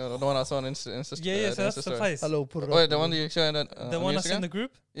 The one I saw on Insta. so that's the place. Hello, put it Wait, up. the one that you showing on The one I Instagram? sent in the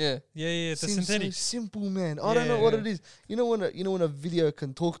group? Yeah. Yeah, the Seems synthetic. so simple, man. I don't know what it is. You know when a video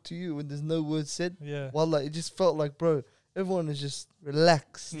can talk to you when there's no words said? Yeah. Well, like, it just felt like, bro, everyone is just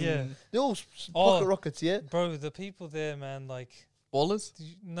relaxed. Yeah. They're all pocket rockets, yeah? Bro, the people there, man, like... Ballers?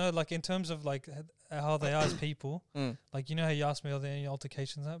 No, like, in terms of, like, how they are as people, like, you know how you asked me, are there any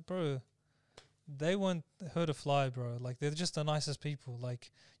altercations? Bro, they weren't hurt a fly, bro. Like, they're just the nicest people. Like,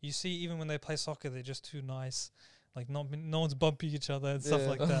 you see, even when they play soccer, they're just too nice. Like, no one's bumping each other and stuff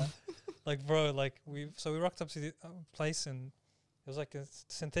like that. Like, bro, like, we rocked up to the place, and it was like a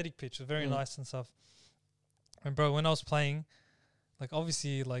synthetic pitch. It was very nice and stuff. And, bro, when I was playing, like,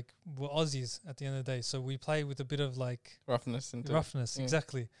 obviously, like, we're Aussies at the end of the day, so we play with a bit of, like... Roughness,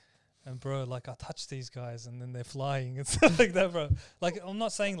 exactly. And, bro, like, I touch these guys, and then they're flying and stuff like that, bro. Like, I'm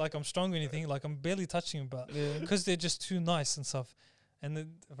not saying, like, I'm strong or anything. Like, I'm barely touching them, but... Because they're just too nice and stuff. And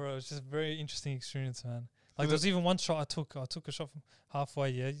then, bro, it's just a very interesting experience, man. Like, there was even one shot I took. I took a shot from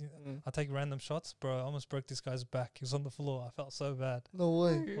halfway, yeah. I take random shots. Bro, I almost broke this guy's back. He was on the floor. I felt so bad. No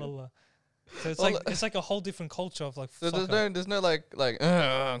way. Wallah. So it's like a whole different culture of, like, so soccer. there's no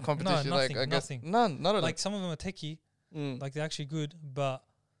competition. No, like, I guess none of them. Like, some of them are techie. Like, they're actually good, but...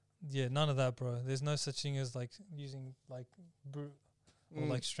 Yeah, none of that, bro. There's no such thing as, like, using, like, brute or,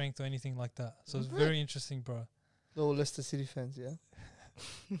 like, strength or anything like that. So it's very interesting, bro. No Leicester City fans,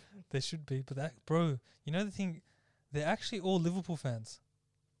 yeah? They should be. But that, bro, you know the thing? They're actually all Liverpool fans.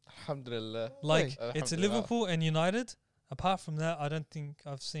 Alhamdulillah. Like, it's a Liverpool and United. Apart from that, I don't think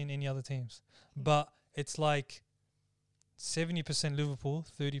I've seen any other teams. But it's like 70% Liverpool,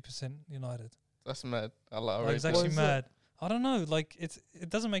 30% United. That's mad. Allah, Like, it's actually mad. I don't know. Like, it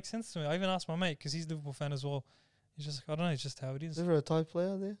doesn't make sense to me. I even asked my mate because he's a Liverpool fan as well. He's just like, I don't know. It's just how it is. Is there a Thai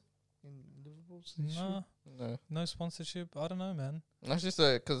player there in Liverpool? No sponsorship. I don't know, man. That's just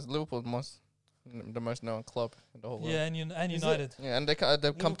because Liverpool's the most known club in the whole world. Yeah, and United. Yeah, and they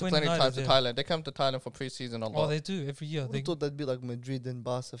come to plenty times to Thailand. They come to Thailand for pre-season a lot. Oh, they do every year. I thought that'd be like Madrid and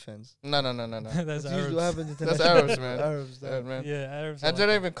Barca fans. No. That's usually what happens. That's Arabs, man. Arabs, man. Yeah, Arabs. And they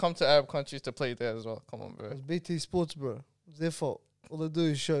don't even come to Arab countries to play there as well. Come on, bro. It's BT Sports, bro. It's their fault. All they do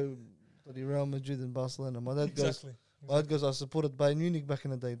is show bloody Real Madrid and Barcelona. My dad goes, I supported Bayern Munich back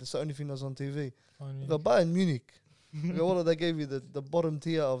in the day. That's the only thing that was on TV. I go, Bayern Munich. I go, what did they give you? The bottom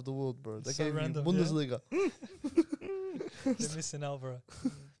tier of the world, bro. They gave you Bundesliga. They're missing out, bro.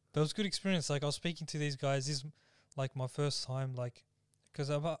 But it was a good experience. Like, I was speaking to these guys. This is, like, my first time, like, because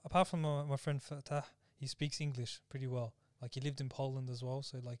apart from my friend Fatah, he speaks English pretty well. Like, he lived in Poland as well,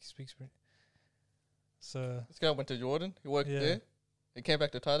 so, like, he speaks pretty... So this guy went to Jordan. He worked there. He came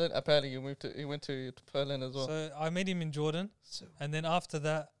back to Thailand. Apparently, he went to Thailand as well. So I met him in Jordan, and then after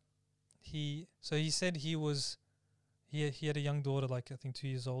that, he said he had a young daughter, like I think 2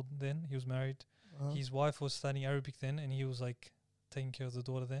 years old. Then he was married. His wife was studying Arabic then, and he was like taking care of the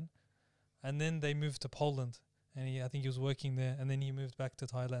daughter then. And then they moved to Poland, and I think he was working there. And then he moved back to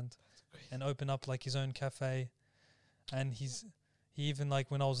Thailand and opened up like his own cafe. And he even,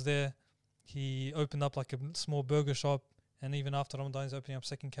 like, when I was there, he opened up like a small burger shop, and even after Ramadan, he's opening up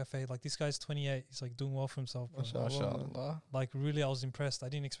second cafe. Like this guy's 28, he's like doing well for himself, bro. MashaAllah. Like really, I was impressed. I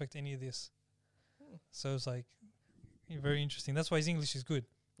didn't expect any of this. So it's like very interesting. That's why his English is good.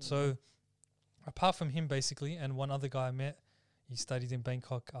 So apart from him, basically, and one other guy I met, he studied in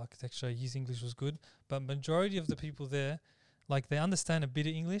Bangkok architecture. His English was good, but majority of the people there, like they understand a bit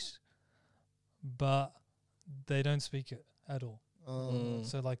of English, but they don't speak it at all.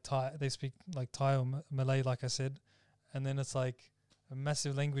 So like Thai, they speak like Thai or Malay, like I said, and then it's like a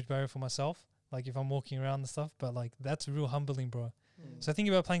massive language barrier for myself. Like if I'm walking around and stuff, but like that's real humbling, bro. So think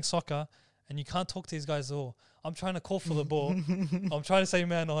about playing soccer and you can't talk to these guys at all. I'm trying to call for the ball. I'm trying to say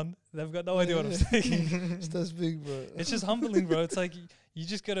man on. They've got no idea what I'm saying. It's that big, bro. It's just humbling, bro. It's like you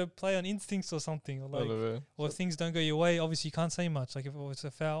just gotta play on instincts or something, or like, or if things don't go your way, obviously you can't say much. Like if it's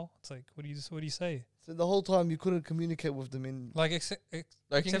a foul, it's like what do you say? So the whole time you couldn't communicate with them in Like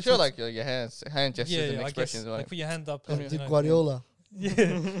like you can show like your hand gestures and I guess, expressions. like put your hand up. like you know, Guardiola.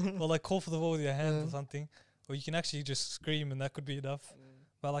 Yeah, or like call for the ball with your hand or something, or you can actually just scream and that could be enough.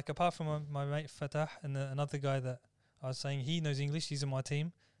 But like apart from my mate Fatah and another guy that I was saying, he knows English. He's in my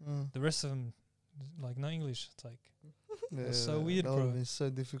team. The rest of them like no English. It's like it's so weird, bro. It's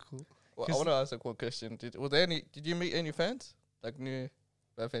so difficult. Well, I want to ask a quick question. Did you meet any fans like new?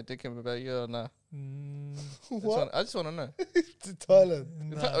 If they thinking about you or not? What? I just want to know. To Thailand.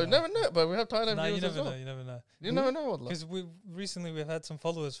 You never know, but we have Thailand No, you viewers as never well. know. You never know. You never know what. Because we've had some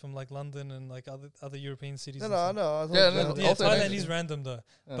followers from like London and like other European cities. No, I know. Yeah, Thailand is random though.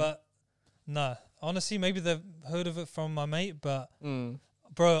 Yeah. But nah, honestly, maybe they've heard of it from my mate. But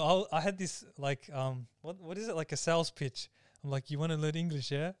bro, I had this like what is it, like a sales pitch? I'm like, you want to learn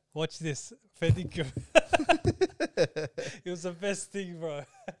English, yeah? Watch this. Fedikum. It was the best thing, bro.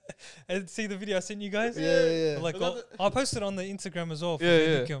 And see the video I sent you guys? Yeah. Like, I posted on the Instagram as well for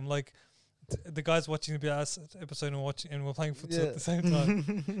Fedikum. Like, the guys watching the episode and we're playing futsal at the same time.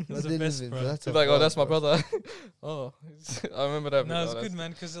 It was the best, bro. It's like, oh, that's my brother. Oh, I remember that. No, it's good,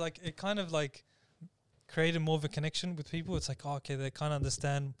 man, because like it kind of like created more of a connection with people. It's like, oh, okay, they kind of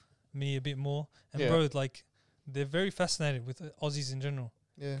understand me a bit more. And bro, like, they're very fascinated with Aussies in general.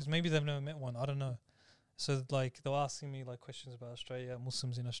 Yeah. Because maybe they've never met one. I don't know. So like they were asking me like questions about Australia,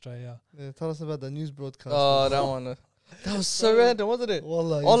 Muslims in Australia. Yeah, tell us about the news broadcast. Oh, that one. That was so random, wasn't it?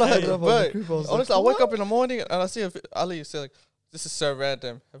 Wallah, all I had, honestly, I wake up in the morning and I see Ali say like, "This is so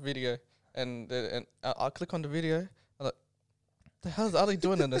random," a video, and I click on the video. I'm like, the hell is Ali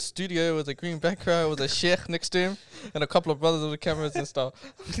doing in the studio with a green background with a sheikh next to him and a couple of brothers with the cameras and stuff?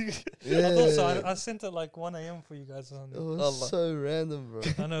 I sent it like 1 a.m. for you guys. It was so random, bro.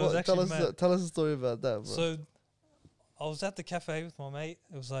 I know, it was actually mad. Tell us a story about that, bro. So I was at the cafe with my mate.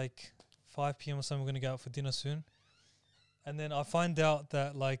 It was like 5 p.m. or something. We're going to go out for dinner soon. And then I find out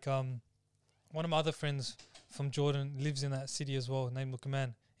that like one of my other friends from Jordan lives in that city as well, named Lukman.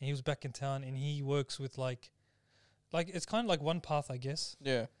 And he was back in town and he works with like it's kind of like One Path, I guess.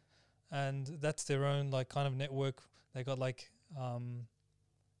 Yeah. And that's their own like kind of network. They got like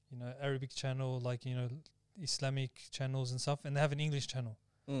Arabic channel, like Islamic channels and stuff, and they have an English channel.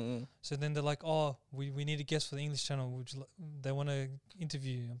 So then they're like, oh, we need a guest for the English channel, which they want to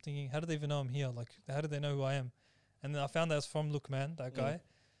interview you. I'm thinking, how do they even know I'm here? Like, how do they know who I am? And then I found that it's from Lukman, that guy.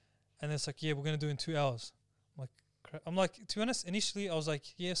 And it's like, yeah, we're going to do it in 2 hours. I'm like, to be honest, initially I was like,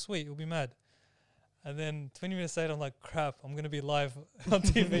 yeah, sweet, we'll be mad. And then 20 minutes later, I'm like, crap, I'm going to be live on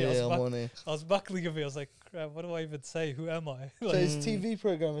TV. I was buckling a bit. I was like, crap, what do I even say? Who am I? So it's TV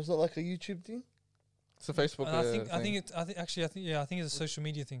program. It's not like a YouTube thing? It's a Facebook thing. I think it's a social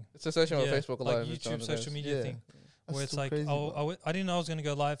media thing. It's a social Facebook like live. YouTube social media thing. That's where it's like, crazy, I didn't know I was going to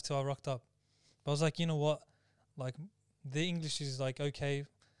go live till I rocked up. But I was like, you know what? Like, the English is like okay.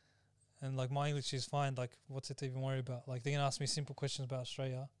 And like my English is fine. Like, what's it to even worry about? Like, they're going to ask me simple questions about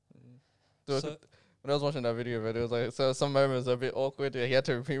Australia. When I was watching that video, but it was like, so some moments are a bit awkward. He had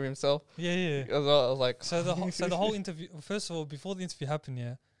to repeat himself. Yeah. I was like, so the whole interview. First of all, before the interview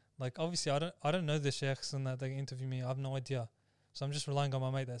happened, like obviously I don't know the sheikhs and that they interview me. I have no idea, so I'm just relying on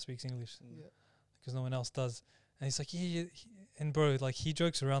my mate that speaks English, because no one else does. And he's like, yeah, and bro, like he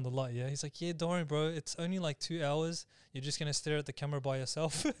jokes around a lot. Yeah, he's like, yeah, don't worry, bro. It's only like 2 hours. You're just gonna stare at the camera by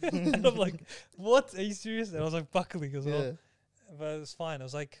yourself. And I'm like, what? Are you serious? And I was like buckling as well, but it was fine. I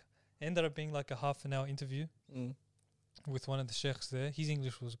was like. Ended up being like a half an hour interview with one of the sheikhs there. His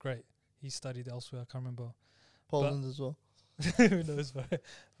English was great. He studied elsewhere. I can't remember. Poland as well. Who knows, bro?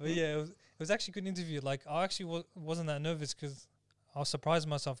 But yeah, it was actually a good interview. Like I actually wasn't that nervous because I was surprised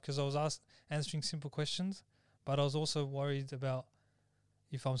myself because I was answering simple questions, but I was also worried about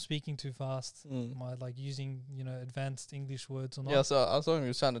if I'm speaking too fast, am I like using advanced English words or not? Yeah, so I saw him. He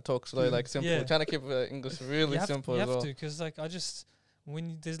was trying to talk slow, like simple, trying to keep English really simple. You as have well. to, because like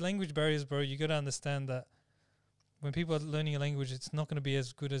when there's language barriers, bro, you got to understand that when people are learning a language, it's not going to be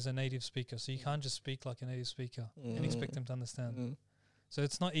as good as a native speaker. So you can't just speak like a native speaker and expect them to understand. So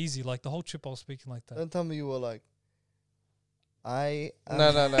it's not easy. Like the whole trip, I was speaking like that. Don't tell me you were like, No,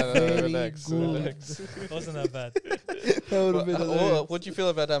 relax. It wasn't that bad. That would have been hilarious. What do you feel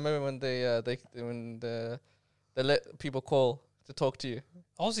about that moment when they let people call to talk to you?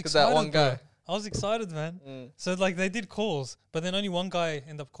 I was excited. That one guy. I was excited, man. So like they did calls, but then only one guy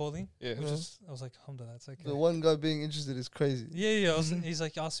ended up calling. Yeah. Which is, I was like, alhamdulillah, that's okay. The one guy being interested is crazy. Yeah. He's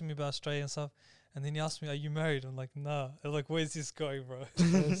like asking me about Australia and stuff. And then he asked me, "Are you married?" I'm like, "Nah." I'm like, "Where's this going, bro?"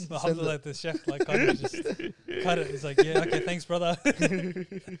 Alhamdulillah, the chef like kind of just cut it. He's like, "Yeah, okay, thanks, brother."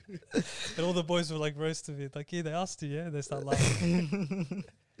 And all the boys were like roasting me, like, "Yeah, they asked you, yeah." They start laughing.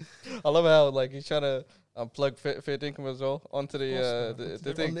 I love how like he's trying to plug Fair Dinkum as well onto the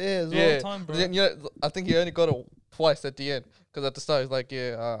thing. On the air as All well. the time, bro. Then, I think he only got it twice at the end, because at the start he's like,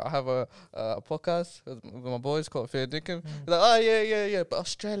 I have a podcast with my boys called Fair Dinkum. He's like, oh yeah, but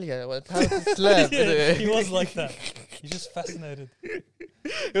Australia, how's the slam? He was like that. He's just fascinated.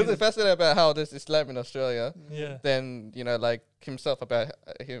 He was fascinated about how there's Islam in Australia. Yeah. Then like himself about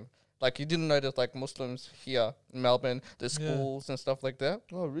him. Like he didn't know there's like Muslims here in Melbourne, there's schools and stuff like that.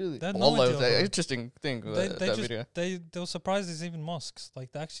 Oh, really? They had All no idea, those bro. interesting thing. That video. They were surprised there's even mosques.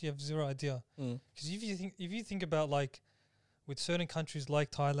 Like they actually have zero idea. Because if you think about like with certain countries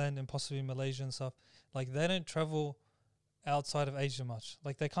like Thailand and possibly Malaysia and stuff, like they don't travel outside of Asia much.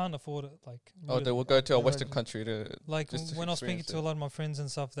 Like they can't afford it. Like They will go to a Western country to like just to when I was speaking experience to a lot of my friends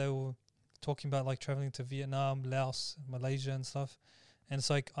and stuff, they were talking about like traveling to Vietnam, Laos, Malaysia and stuff. And it's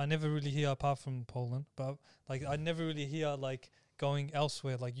like I never really hear, apart from Poland, but like I never really hear like going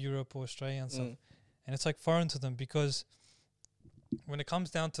elsewhere like Europe or Australia and stuff. And it's like foreign to them, because when it comes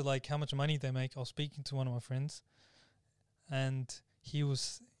down to like how much money they make, I was speaking to one of my friends and he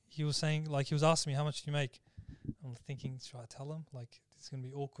was saying, like, he was asking me, how much do you make? I'm thinking, should I tell him? Like, it's going to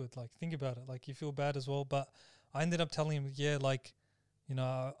be awkward. Like, think about it. Like, you feel bad as well. But I ended up telling him, yeah, like,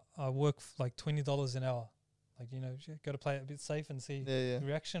 I work like $20 an hour. Like, you got to play it a bit safe and see the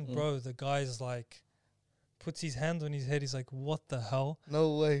reaction. Bro, the guy's like, puts his hand on his head. He's like, what the hell?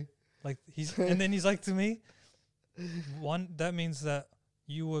 No way. Like, and then he's like to me, that means that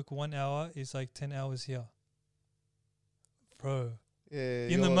you work 1 hour is like 10 hours here. Bro. Yeah.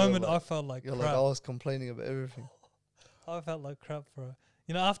 In the moment, I felt like crap. Like, I was complaining about everything. I felt like crap, bro.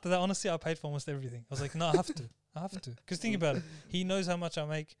 After that, honestly, I paid for almost everything. I was like, no, I have to. Because think about it. He knows how much I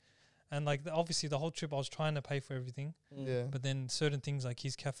make. And like obviously the whole trip I was trying to pay for everything. Yeah. But then certain things like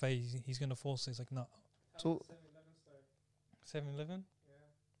his cafe, he's going to force it. He's like, no. So 7-Eleven?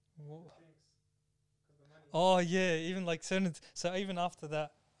 Yeah. Oh yeah, even like certain. So even after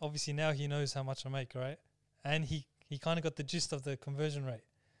that, obviously now he knows how much I make, right? And he kind of got the gist of the conversion rate.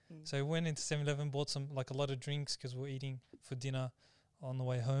 So he went into 7-Eleven, bought some like a lot of drinks because we're eating for dinner on the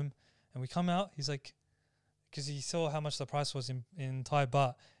way home. And we come out, he's like, because he saw how much the price was in Thai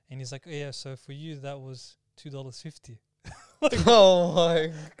baht. And he's like, oh, yeah, so for you, that was $2.50. Like, oh,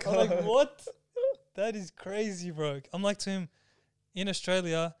 my God. I'm like, what? That is crazy, bro. I'm like to him, in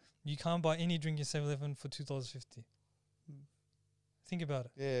Australia, you can't buy any drink in 7-Eleven for $2.50. Think about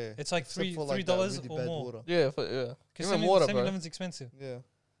it. yeah. It's like $3 really or bad more. water. Yeah, Because even water, bro. 7-Eleven's expensive. Yeah.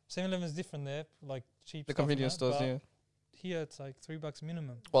 7-Eleven's different there, like cheap The stuff and convenience that, stores, but yeah. Here, it's like $3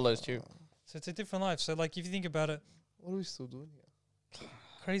 minimum. Well, it's cheap. So it's a different life. So like if you think about it, What are we still doing here?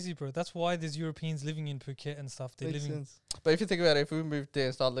 crazy, bro. That's why there's Europeans living in Phuket and stuff. They're Makes living. sense. But if you think about it, if we move there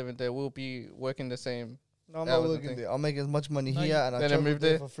and start living there, we'll be working the same. No, I'm That not was the working thing. there. I'll make as much money No, here and then I I travel move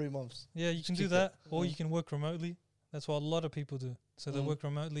there there. for 3 months. Yeah, you can do keep that, it. or you can work remotely. That's what a lot of people do. So they work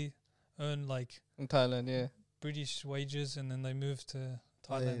remotely, earn like In Thailand, yeah. British wages, and then they move to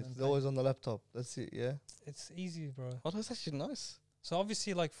Oh, yeah, Thailand. and it's pay. always on the laptop. That's it, yeah. It's easy, bro. Oh, that's actually nice. So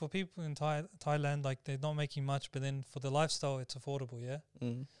obviously, like for people in Thailand, like they're not making much, but then for the lifestyle, it's affordable, yeah.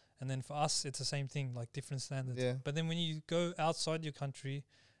 And then for us, it's the same thing, like different standards. Yeah. But then when you go outside your country,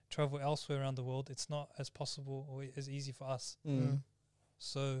 travel elsewhere around the world, it's not as possible or as easy for us.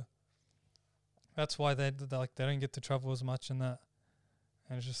 So that's why they don't get to travel as much and that.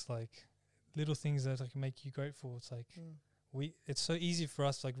 And it's just like little things that like make you grateful. It's like it's so easy for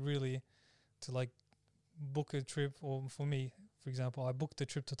us, like really, to like book a trip. Or for me, for example, I booked a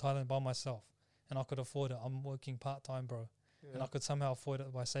trip to Thailand by myself, and I could afford it. I'm working part time, bro, and I could somehow afford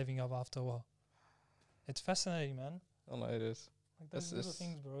it by saving up after a while. It's fascinating, man. Oh, no, it is. Like those little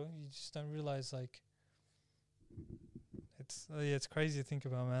things, bro. You just don't realize, like, it's crazy to think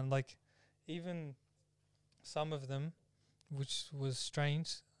about, man. Like, even some of them, which was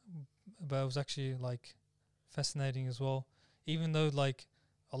strange, but it was actually like fascinating as well. Even though like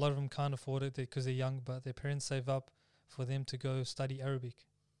a lot of them can't afford it because they're young, but their parents save up for them to go study Arabic.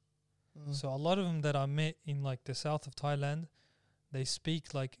 So a lot of them that I met in like the south of Thailand, they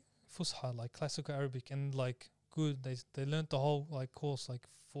speak like Fusha, like classical Arabic, and like good. They learnt the whole like course, like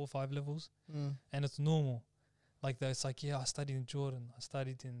 4 or 5 levels, and it's normal. Like it's like, yeah, I studied in Jordan, I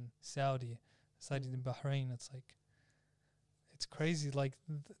studied in Saudi, I studied in Bahrain. It's like, it's crazy. Like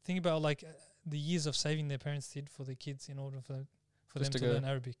think about like the years of saving their parents did for their kids in order for them to learn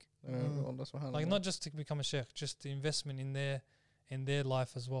Arabic. Like not just to become a sheikh, just the investment in their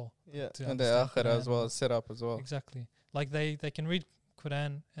life as well. Yeah, and their akhirah as well, set up as well. Exactly. Like they can read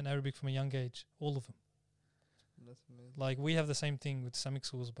Quran and Arabic from a young age, all of them. That's amazing. Like we have the same thing with Islamic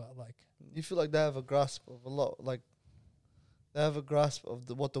schools, but like you feel like they have a grasp of a lot, like they have a grasp of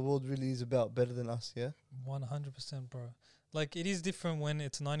what the world really is about better than us. Yeah, 100%, bro. Like it is different when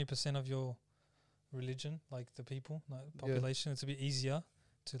it's 90% of your religion, like the people, like population. It's a bit easier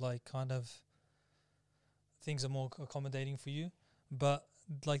to like kind of, things are more accommodating for you, but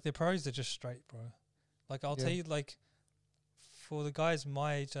like their priorities are just straight, bro. Like I'll tell you, like for the guys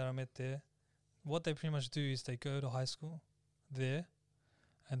my age that I met there, what they pretty much do is they go to high school there,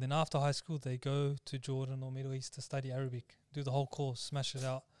 and then after high school they go to Jordan or Middle East to study Arabic, do the whole course, smash it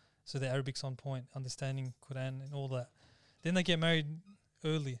out, so their Arabic's on point, understanding Quran and all that. Then they get married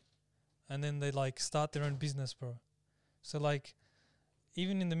early, and then they like start their own business, bro. So like,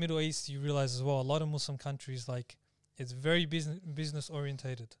 even in the Middle East, you realize as well, a lot of Muslim countries, like it's very business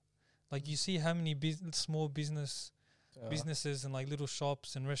orientated. Like you see how many small businesses and like little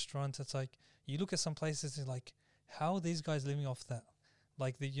shops and restaurants. It's like you look at some places and like, how are these guys living off that?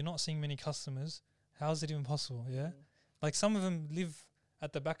 Like you're not seeing many customers. How is it even possible? Yeah, like some of them live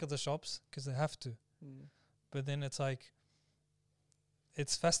at the back of the shops because they have to. But then it's like,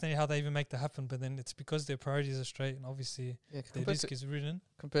 it's fascinating how they even make that happen. But then it's because their priorities are straight, and obviously their risk is ridden.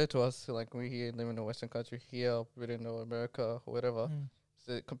 Compared to us, like we here live in a Western country, here, Britain or America or whatever.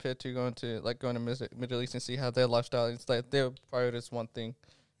 So compared to going to Middle East and see how their lifestyle is, like their priority is one thing,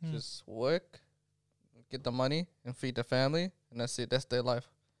 just work, get the money and feed the family, and that's it. That's their life.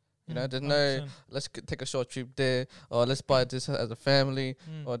 You know, there's 100%. No let's take a short trip there, or let's buy this as a family,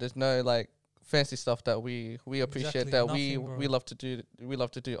 or there's no like fancy stuff that we appreciate, that we love to do. We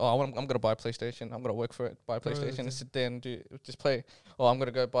love to do. Oh, I'm gonna buy a PlayStation. I'm gonna work for it. Buy a PlayStation and sit there and just play. Or I'm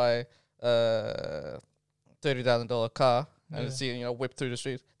gonna go buy $30,000 car and see whip through the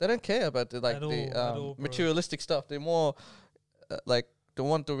streets. They don't care about the materialistic stuff. They're more like they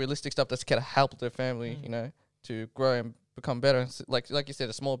want the realistic stuff that's gonna help their family, to grow and become better. And like you said,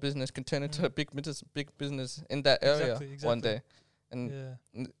 a small business can turn into a big business in that area one day, and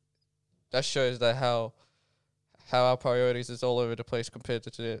that shows that how our priorities is all over the place compared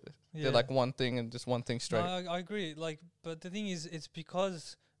to they're like one thing and just one thing straight. No, I agree. Like, but the thing is, it's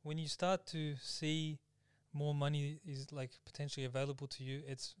because when you start to see more money is like potentially available to you,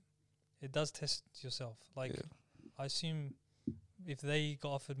 it does test yourself. Like, I assume if they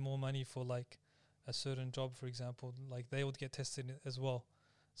got offered more money for like a certain job, for example, like they would get tested as well.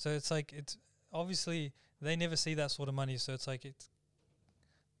 So it's like, it's obviously they never see that sort of money. So it's like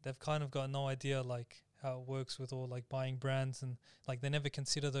they've kind of got no idea like how it works with all like buying brands, and like they never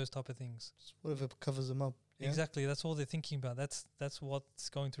consider those type of things. Whatever covers them up. Yeah? Exactly. That's all they're thinking about. That's what's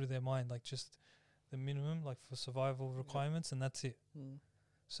going through their mind. Like just the minimum, like for survival requirements, and that's it.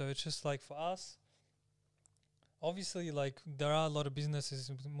 So it's just like for us, obviously, like there are a lot of businesses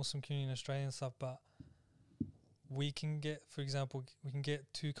in the Muslim community in Australia and stuff, but we can get, for example,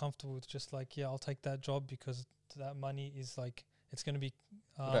 too comfortable with just like, I'll take that job because that money is like, it's going to be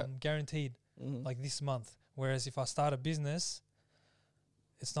guaranteed like this month. Whereas if I start a business,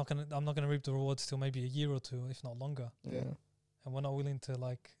 I'm not gonna reap the rewards till maybe a year or two, if not longer. Yeah. And we're not willing to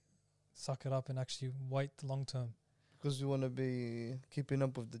like suck it up and actually wait the long term. Because we want to be keeping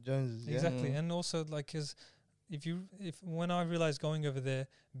up with the Joneses. Exactly. And also like, cause when I realized going over there,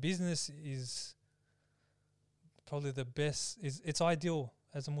 business is probably the best, it's ideal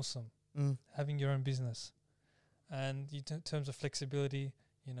as a Muslim, having your own business. And in terms of flexibility,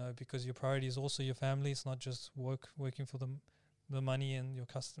 because your priority is also your family. It's not just working for the money and your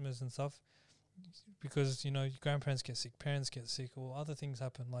customers and stuff. Because, your grandparents get sick, parents get sick, or other things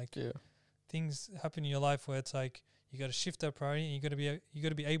happen. Like things happen in your life where it's like you got to shift that priority, and you got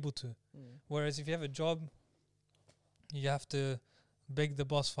to be able to. Whereas if you have a job, you have to beg the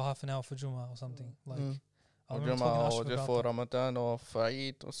boss for half an hour for Jummah or something. Like I or remember talking to Jummah Ashraf or just about for that. Ramadan or for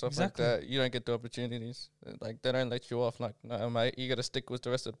Eid or stuff Exactly. like that. You don't get the opportunities. Like they don't let you off. Like no, mate, you got to stick with the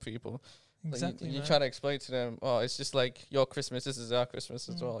rest of the people. Exactly, Like, you man. try to explain to them, oh, it's just like your Christmas. This is our Christmas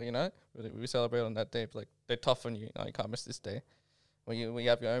as well. You know, we celebrate on that day. But like they tough on you. No, you can't miss this day. When you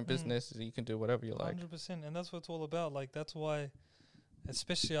have your own business, you can do whatever you like. 100%, and that's what it's all about. Like that's why,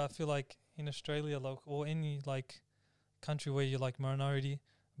 especially I feel like in Australia, like or any like country where you're like minority,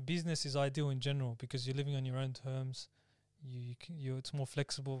 business is ideal in general because you're living on your own terms. You it's more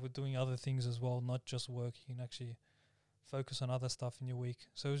flexible with doing other things as well, not just work. You can actually focus on other stuff in your week.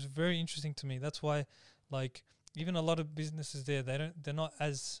 So it was very interesting to me. That's why, like, even a lot of businesses there, they're not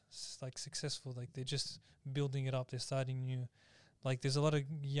as like successful. Like they're just building it up. They're starting new. Like there's a lot of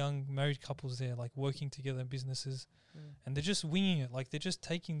young married couples there, like working together in bubusinesses, and they're just winging it. Like they're just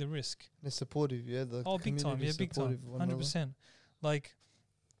taking the risk. They're supportive, yeah. Big time, yeah, big time, 100%. Like,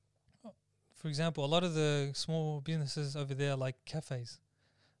 for example, a lot of the small businesses over there, are like cafes,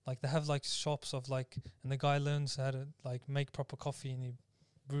 like they have like shops of like, and the guy learns how to like make proper coffee and he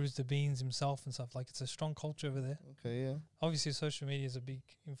brews the beans himself and stuff. Like it's a strong culture over there. Okay, yeah. Obviously, social media is a big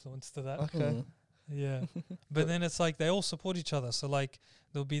influence to that. Okay. Yeah. But then it's like they all support each other. So like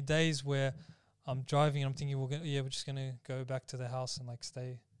there'll be days where I'm driving and I'm thinking we're just gonna go back to the house and like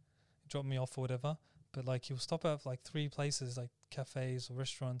drop me off or whatever. But like he'll stop at like 3 places like cafes or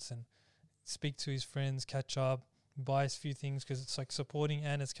restaurants and speak to his friends, catch up, buy a few things because it's like supporting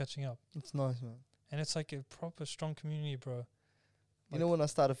and it's catching up. It's nice, man. And it's like a proper strong community, bro. You know, when I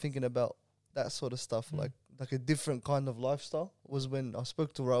started thinking about that sort of stuff, like a different kind of lifestyle, was when I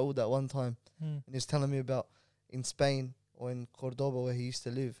spoke to Raul that one time, and he was telling me about in Spain or in Cordoba where he used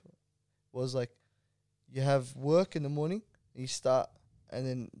to live, was like you have work in the morning, you start, and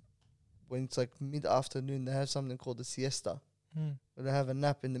then when it's like mid-afternoon, they have something called a siesta, where they have a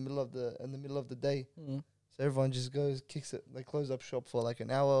nap in the middle of the day. So everyone just goes, kicks it. They close up shop for like an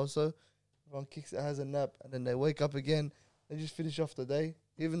hour or so. Everyone kicks it, has a nap, and then they wake up again. They just finish off the day,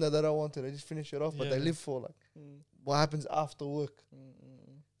 even though they don't want to. They just finish it off, but they live for like what happens after work.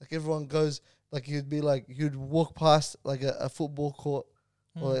 Like everyone goes, like you'd walk past like a football court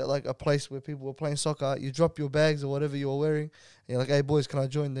or like a place where people were playing soccer. You drop your bags or whatever you were wearing, and you're like, "Hey boys, can I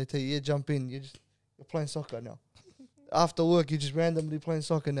join?" They tell you, "Yeah, jump in." You're playing soccer now. After work, you're just randomly playing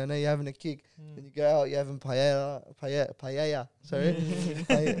soccer now. Now you're having a kick. Then you go out, you're having paella, sorry,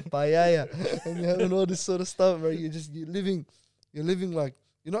 paella, and you're having all this sort of stuff, bro. You're living like,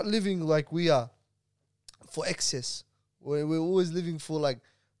 you're not living like we are for excess. We're always living for like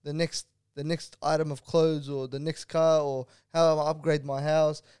the next item of clothes or the next car or how I'm gonna upgrade my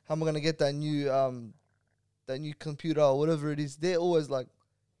house, how am I gonna get that new computer or whatever it is. They're always like,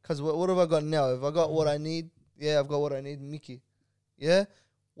 cause what have I got now? If I got what I need, yeah, I've got what I need, Mickey. Yeah,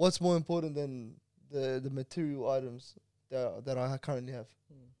 what's more important than the material items that I currently have?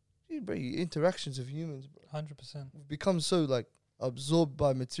 Bro, interactions of humans, bro. 100%. We've become so like absorbed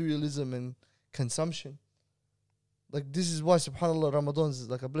by materialism and consumption. Like this is why, subhanAllah, Ramadan is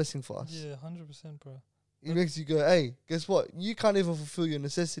like a blessing for us. Yeah, 100%, bro. It makes you go, hey, guess what? You can't even fulfill your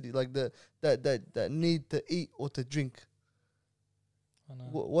necessity, like that need to eat or to drink.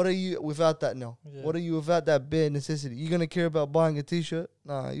 What are you without that now? Yeah. What are you without that bare necessity? You gonna care about buying a t-shirt?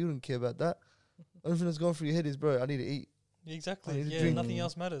 Nah, you don't care about that. Only thing that's going through your head is, bro, I need to eat. Exactly. Yeah, nothing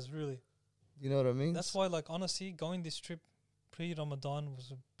else matters, really. You know what I mean? That's why, like, honestly, going this trip pre-Ramadan was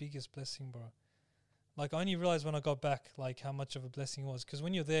the biggest blessing, bro. Like, I only realized when I got back, like, how much of a blessing it was. Because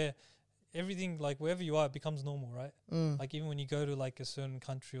when you're there, everything, like, wherever you are, it becomes normal, right? Like, even when you go to, like, a certain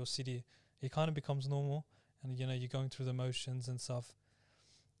country or city, it kind of becomes normal. And, you know, you're going through the motions and stuff.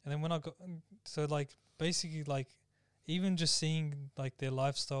 And then when I got, so like basically like even just seeing like their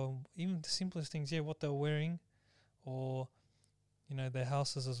lifestyle, even the simplest things, what they're wearing, or you know their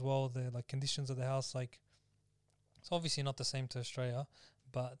houses as well, their like conditions of the house, like it's obviously not the same to Australia,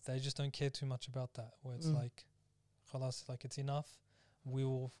 but they just don't care too much about that. Where it's like, khalas, like it's enough.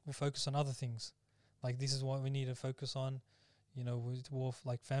 We'll focus on other things. Like this is what we need to focus on. You know, we're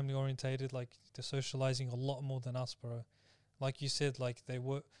like family orientated. Like they're socializing a lot more than us, bro. Like you said, like they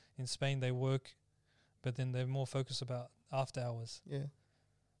work in Spain, they work, but then they're more focused about after hours. Yeah.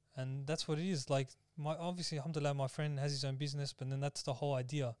 And that's what it is. Like obviously, alhamdulillah, my friend has his own business, but then that's the whole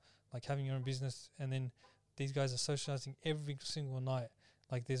idea, like having your own business. And then these guys are socializing every single night.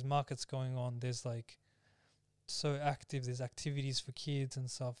 Like there's markets going on. There's like so active. There's activities for kids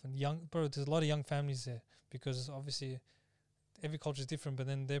and stuff. And there's a lot of young families there because obviously every culture is different, but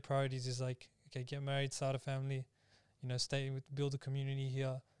then their priorities is like, okay, get married, start a family. You know, build a community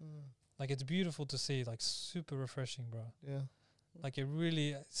here. Like, it's beautiful to see, like, super refreshing, bro. Yeah. Like, it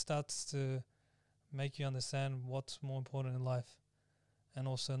really starts to make you understand what's more important in life, and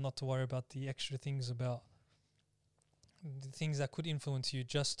also not to worry about the extra things, about the things that could influence you,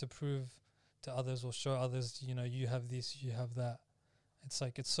 just to prove to others or show others, you know, you have this, you have that. It's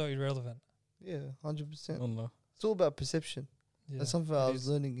like, it's so irrelevant. Yeah, 100%. Oh, no. It's all about perception. Yeah, That's something I was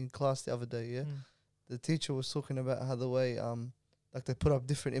learning in class the other day. Yeah, Mm. the teacher was talking about how the way like they put up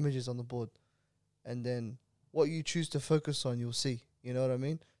different images on the board, and then what you choose to focus on, you'll see. You know what I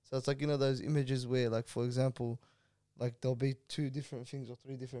mean? So it's like, you know, those images where, like, for example, like there'll be 2 different things or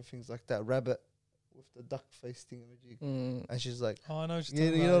 3 different things, like that rabbit with the duck face thing emoji, and she's like, Oh, I know what you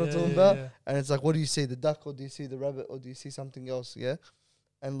you're talking know about. what I'm talking about? And it's like, what do you see, the duck, or do you see the rabbit, or do you see something else? Yeah,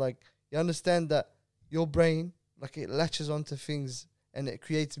 and like you understand that your brain, like, it latches onto things and it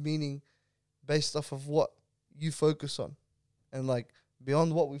creates meaning based off of what you focus on, and like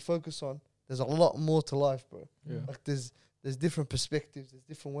beyond what we focus on, there's a lot more to life, bro. Yeah. Like there's different perspectives, there's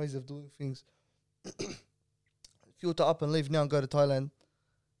different ways of doing things. If you were to up and leave now and go to Thailand,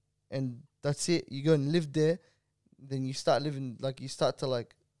 and that's it, you go and live there, then you start living, like, you start to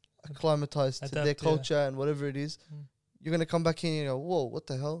like acclimatize to their Adapt, yeah. culture and whatever it is. Mm. You're gonna come back in and you go, whoa, what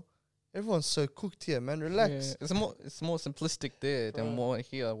the hell? Everyone's so cooked here, man. Relax. Yeah, it's more simplistic there than Right. more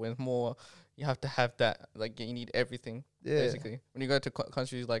here. With more, you have to have that. Like, you need everything. Yeah. Basically, when you go to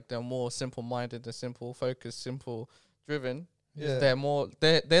countries like, they're more simple minded, they're simple focused, simple driven. Yeah.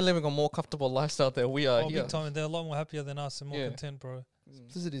 They're living a more comfortable lifestyle than we are Oh, here. big time. And they're a lot more happier than us and more Yeah. content, bro.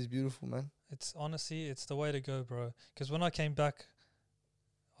 Simplicity is beautiful, man. It's honestly, it's the way to go, bro. Because when I came back,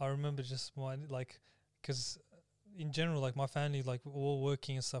 I remember just because in general, like, my family, like, we're all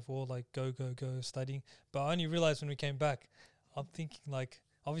working and stuff, we're all like go studying. But I only realized when we came back, I'm thinking, like,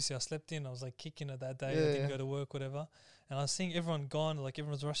 obviously I slept in, I was like kicking it that day, I Yeah, didn't yeah. go to work, whatever. And I was seeing everyone gone, like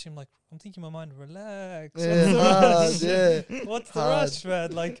everyone's rushing. I'm like, I'm thinking in my mind, relax. Yeah, What's the hard, rush? yeah. What's the Hard. rush,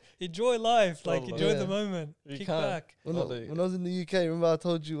 man? Like, enjoy life, like, Totally. enjoy Yeah. the moment, You kick can't. back. When, Oh, I, they- when I was in the UK, remember I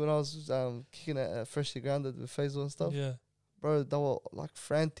told you when I was kicking it freshly grounded with Faisal and stuff? Yeah, Bro, they were like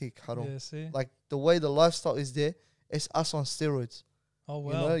frantic, Harold. yeah. See, Like the way the lifestyle is there, it's us on steroids. oh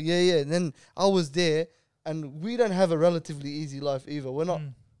You wow. know? Yeah. And then I was there, and we don't have a relatively easy life either. We're not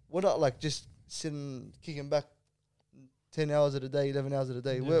Mm. we're not like just sitting kicking back 10 hours of the day, 11 hours of the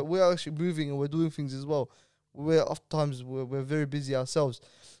day. Yeah. We're actually moving and we're doing things as well. Oftentimes we're very busy ourselves.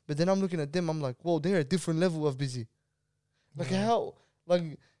 But then I'm looking at them, I'm like, whoa, they're a different level of busy. Like Yeah. how,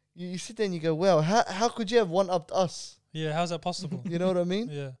 like you sit there and you go, wow, how could you have one-upped us? Yeah, how's that possible? You know what I mean?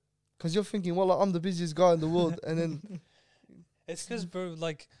 Yeah. Because you're thinking, well, like, I'm the busiest guy in the world. And then, It's because, bro,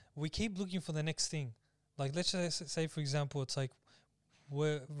 like, we keep looking for the next thing. Like, let's just say, for example, it's like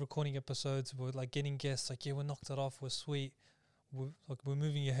we're recording episodes, we're like getting guests, like, yeah, we knocked it off, we're sweet, we're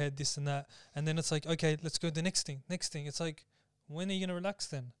moving ahead, this and that. And then it's like, okay, let's go to the next thing. It's like, when are you going to relax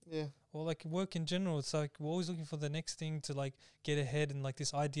then? yeah. Or like work in general, it's like we're always looking for the next thing to like get ahead, and like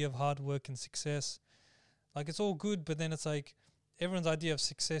this idea of hard work and success. Like, it's all good, but then it's like everyone's idea of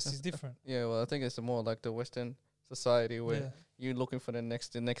success is different. Yeah, well, I think it's more like the Western society where Yeah. you're looking for the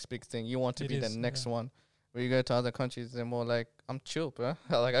next big thing. You want to It be the is, next yeah. one. Where you go to other countries, they're more like, I'm chill, bro.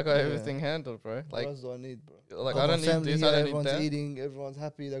 Like, I got Yeah. everything handled, bro. What Like, else do I need, bro? like Got I my don't need family this, here, I don't need everyone's that. eating, everyone's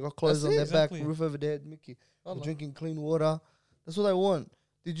happy, they got clothes That's on it, their exactly. back, roof over their head, Mickey. Oh, They're no. drinking clean water. That's what I want.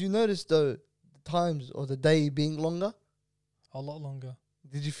 Did you notice though the times or the day being longer? A lot longer.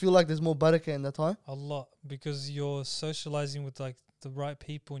 Did you feel like there's more barakah in that time? A lot, because you're socializing with like the right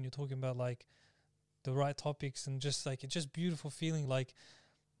people, and you're talking about like the right topics, and just like it's just beautiful feeling, like,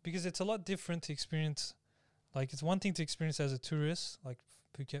 because it's a lot different to experience. Like, it's one thing to experience as a tourist, like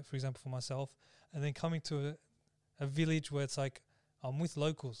Phuket, for example, for myself, and then coming to a village where it's like I'm with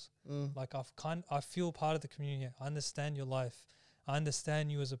locals. Like, I feel part of the community. I understand your life. I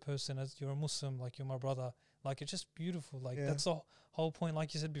understand you as a person, as you're a Muslim, like you're my brother. Like, it's just beautiful. Like, Yeah. that's the whole point.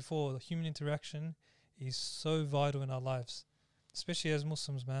 Like you said before, the human interaction is so vital in our lives, especially as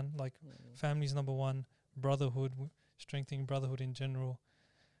Muslims, man. Like, family's number one, brotherhood, strengthening brotherhood in general.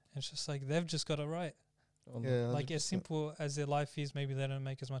 And it's just like, they've just got it right. Yeah, Like, as 100%. simple as their life is, maybe they don't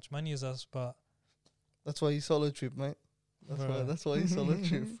make as much money as us, but That's why you solo trip, mate. Bruh. That's why you solo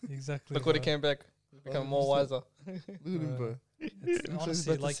trip. exactly. Look what he bro. came back. Become more 100%. wiser. Look at him, bro. It's Looks like he's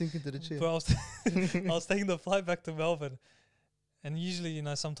honestly, about like, to sink into the chair. bro, I was taking the flight back to Melbourne, and usually, you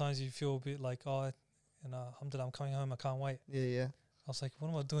know, sometimes you feel a bit like, oh, you know, alhamdulillah, I'm coming home, I can't wait. Yeah. I was like, what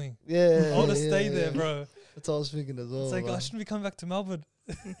am I doing? Yeah. I want to yeah, stay yeah. there, bro. That's what I was thinking as well. It's like, I man. shouldn't be coming back to Melbourne.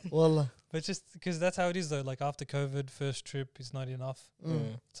 Wallah. But just because that's how it is, though. Like, after COVID, first trip is not enough.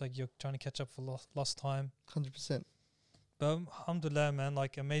 Mm. It's like you're trying to catch up for lost time. 100%. But alhamdulillah, man,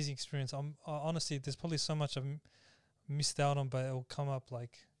 like, amazing experience. Honestly, there's probably so much I've missed out on, but it will come up,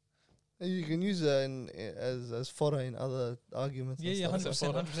 like, And you can use it as fodder in other arguments. Yeah, and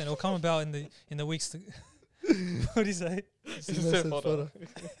stuff. 100%. It'll come about in the weeks to. What do you say? It's fodder.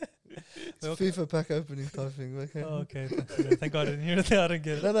 It's FIFA pack opening type thing. Okay. Oh, okay. Thank God I didn't hear it. I didn't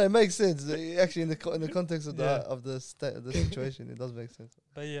get it. No, it makes sense. Actually, in the context of the situation, it does make sense.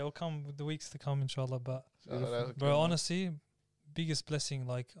 But yeah, it'll come with the weeks to come, inshallah. But Bro, bro, honestly, biggest blessing.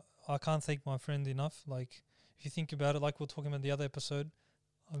 Like, I can't thank my friend enough. Like, if you think about it, like we were talking about the other episode,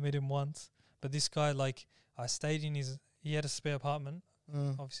 I met him once, but this guy, like, I stayed in he had a spare apartment.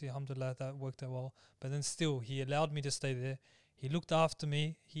 Obviously, alhamdulillah, that worked out well. But then still, he allowed me to stay there. He looked after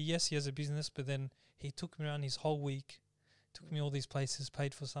me. He has a business, but then he took me around his whole week, took me all these places,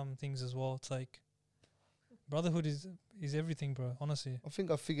 paid for some things as well. It's like, brotherhood is everything, bro, honestly. I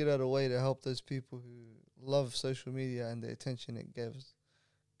think I figured out a way to help those people who love social media and the attention it gives.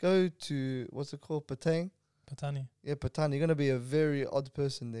 Go to, what's it called, Patang? Patani. Yeah, Patani. You're going to be a very odd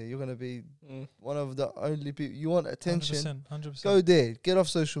person there. You're going to be one of the only people. You want attention. 100%. Go there. Get off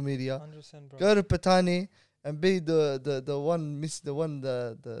social media. 100%, bro. Go to Patani and be the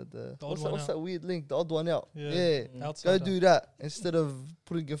what's that weird link? The odd one out. Yeah. Go do that instead of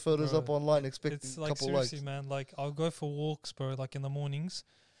putting your photos up online expecting it's a like couple seriously, likes. man. Like, I'll go for walks, bro, like in the mornings,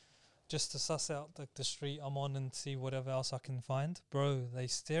 just to suss out like the street I'm on and see whatever else I can find. Bro, they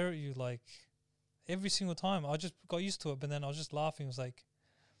stare at you like every single time. I just got used to it, but then I was just laughing. I was like,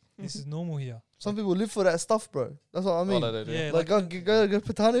 this is normal here. Some people live for that stuff, bro. That's what I mean. Yeah, like go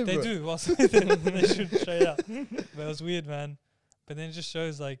Patani, they bro. do. Well, they should straight up. But it was weird, man. But then it just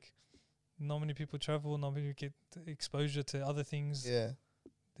shows like not many people travel, not many people get exposure to other things. Yeah.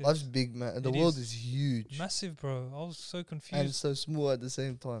 Life's big, man. The world is huge. Massive, bro. I was so confused. And so small at the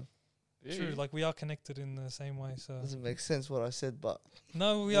same time. True, like we are connected in the same way. So doesn't make sense what I said, but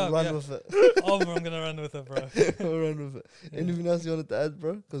no, we'll run with it. I'm gonna run with it, bro. We'll run with it. Yeah. Anything else you wanted to add,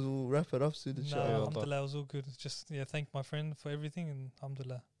 bro? Because we'll wrap it up soon. No, alhamdulillah, it was all good. Just thank my friend for everything, and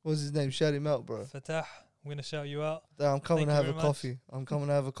alhamdulillah. What's his name? Shout him out, bro. Fatah. I'm gonna shout you out. I'm coming to have a coffee. I'm coming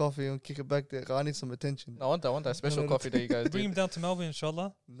to have a coffee and kick it back there. I need some attention. I want that special coffee that you guys bring him down to Melbourne,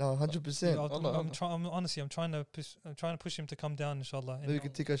 inshallah. No, 100%. I'm trying to push him to come down, inshallah. Maybe you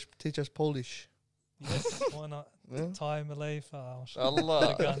can teach us Polish. Yes, why not? Thai, Malay,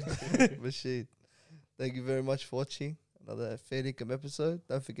 Allah. Rashid. Thank you very much for watching another Fair Income episode.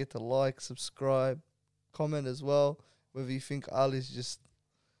 Don't forget to like, subscribe, comment as well. Whether you think Ali's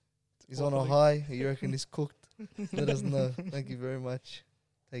he's on a high, or you reckon he's cooked, let us know. Thank you very much.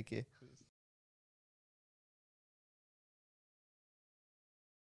 Take care.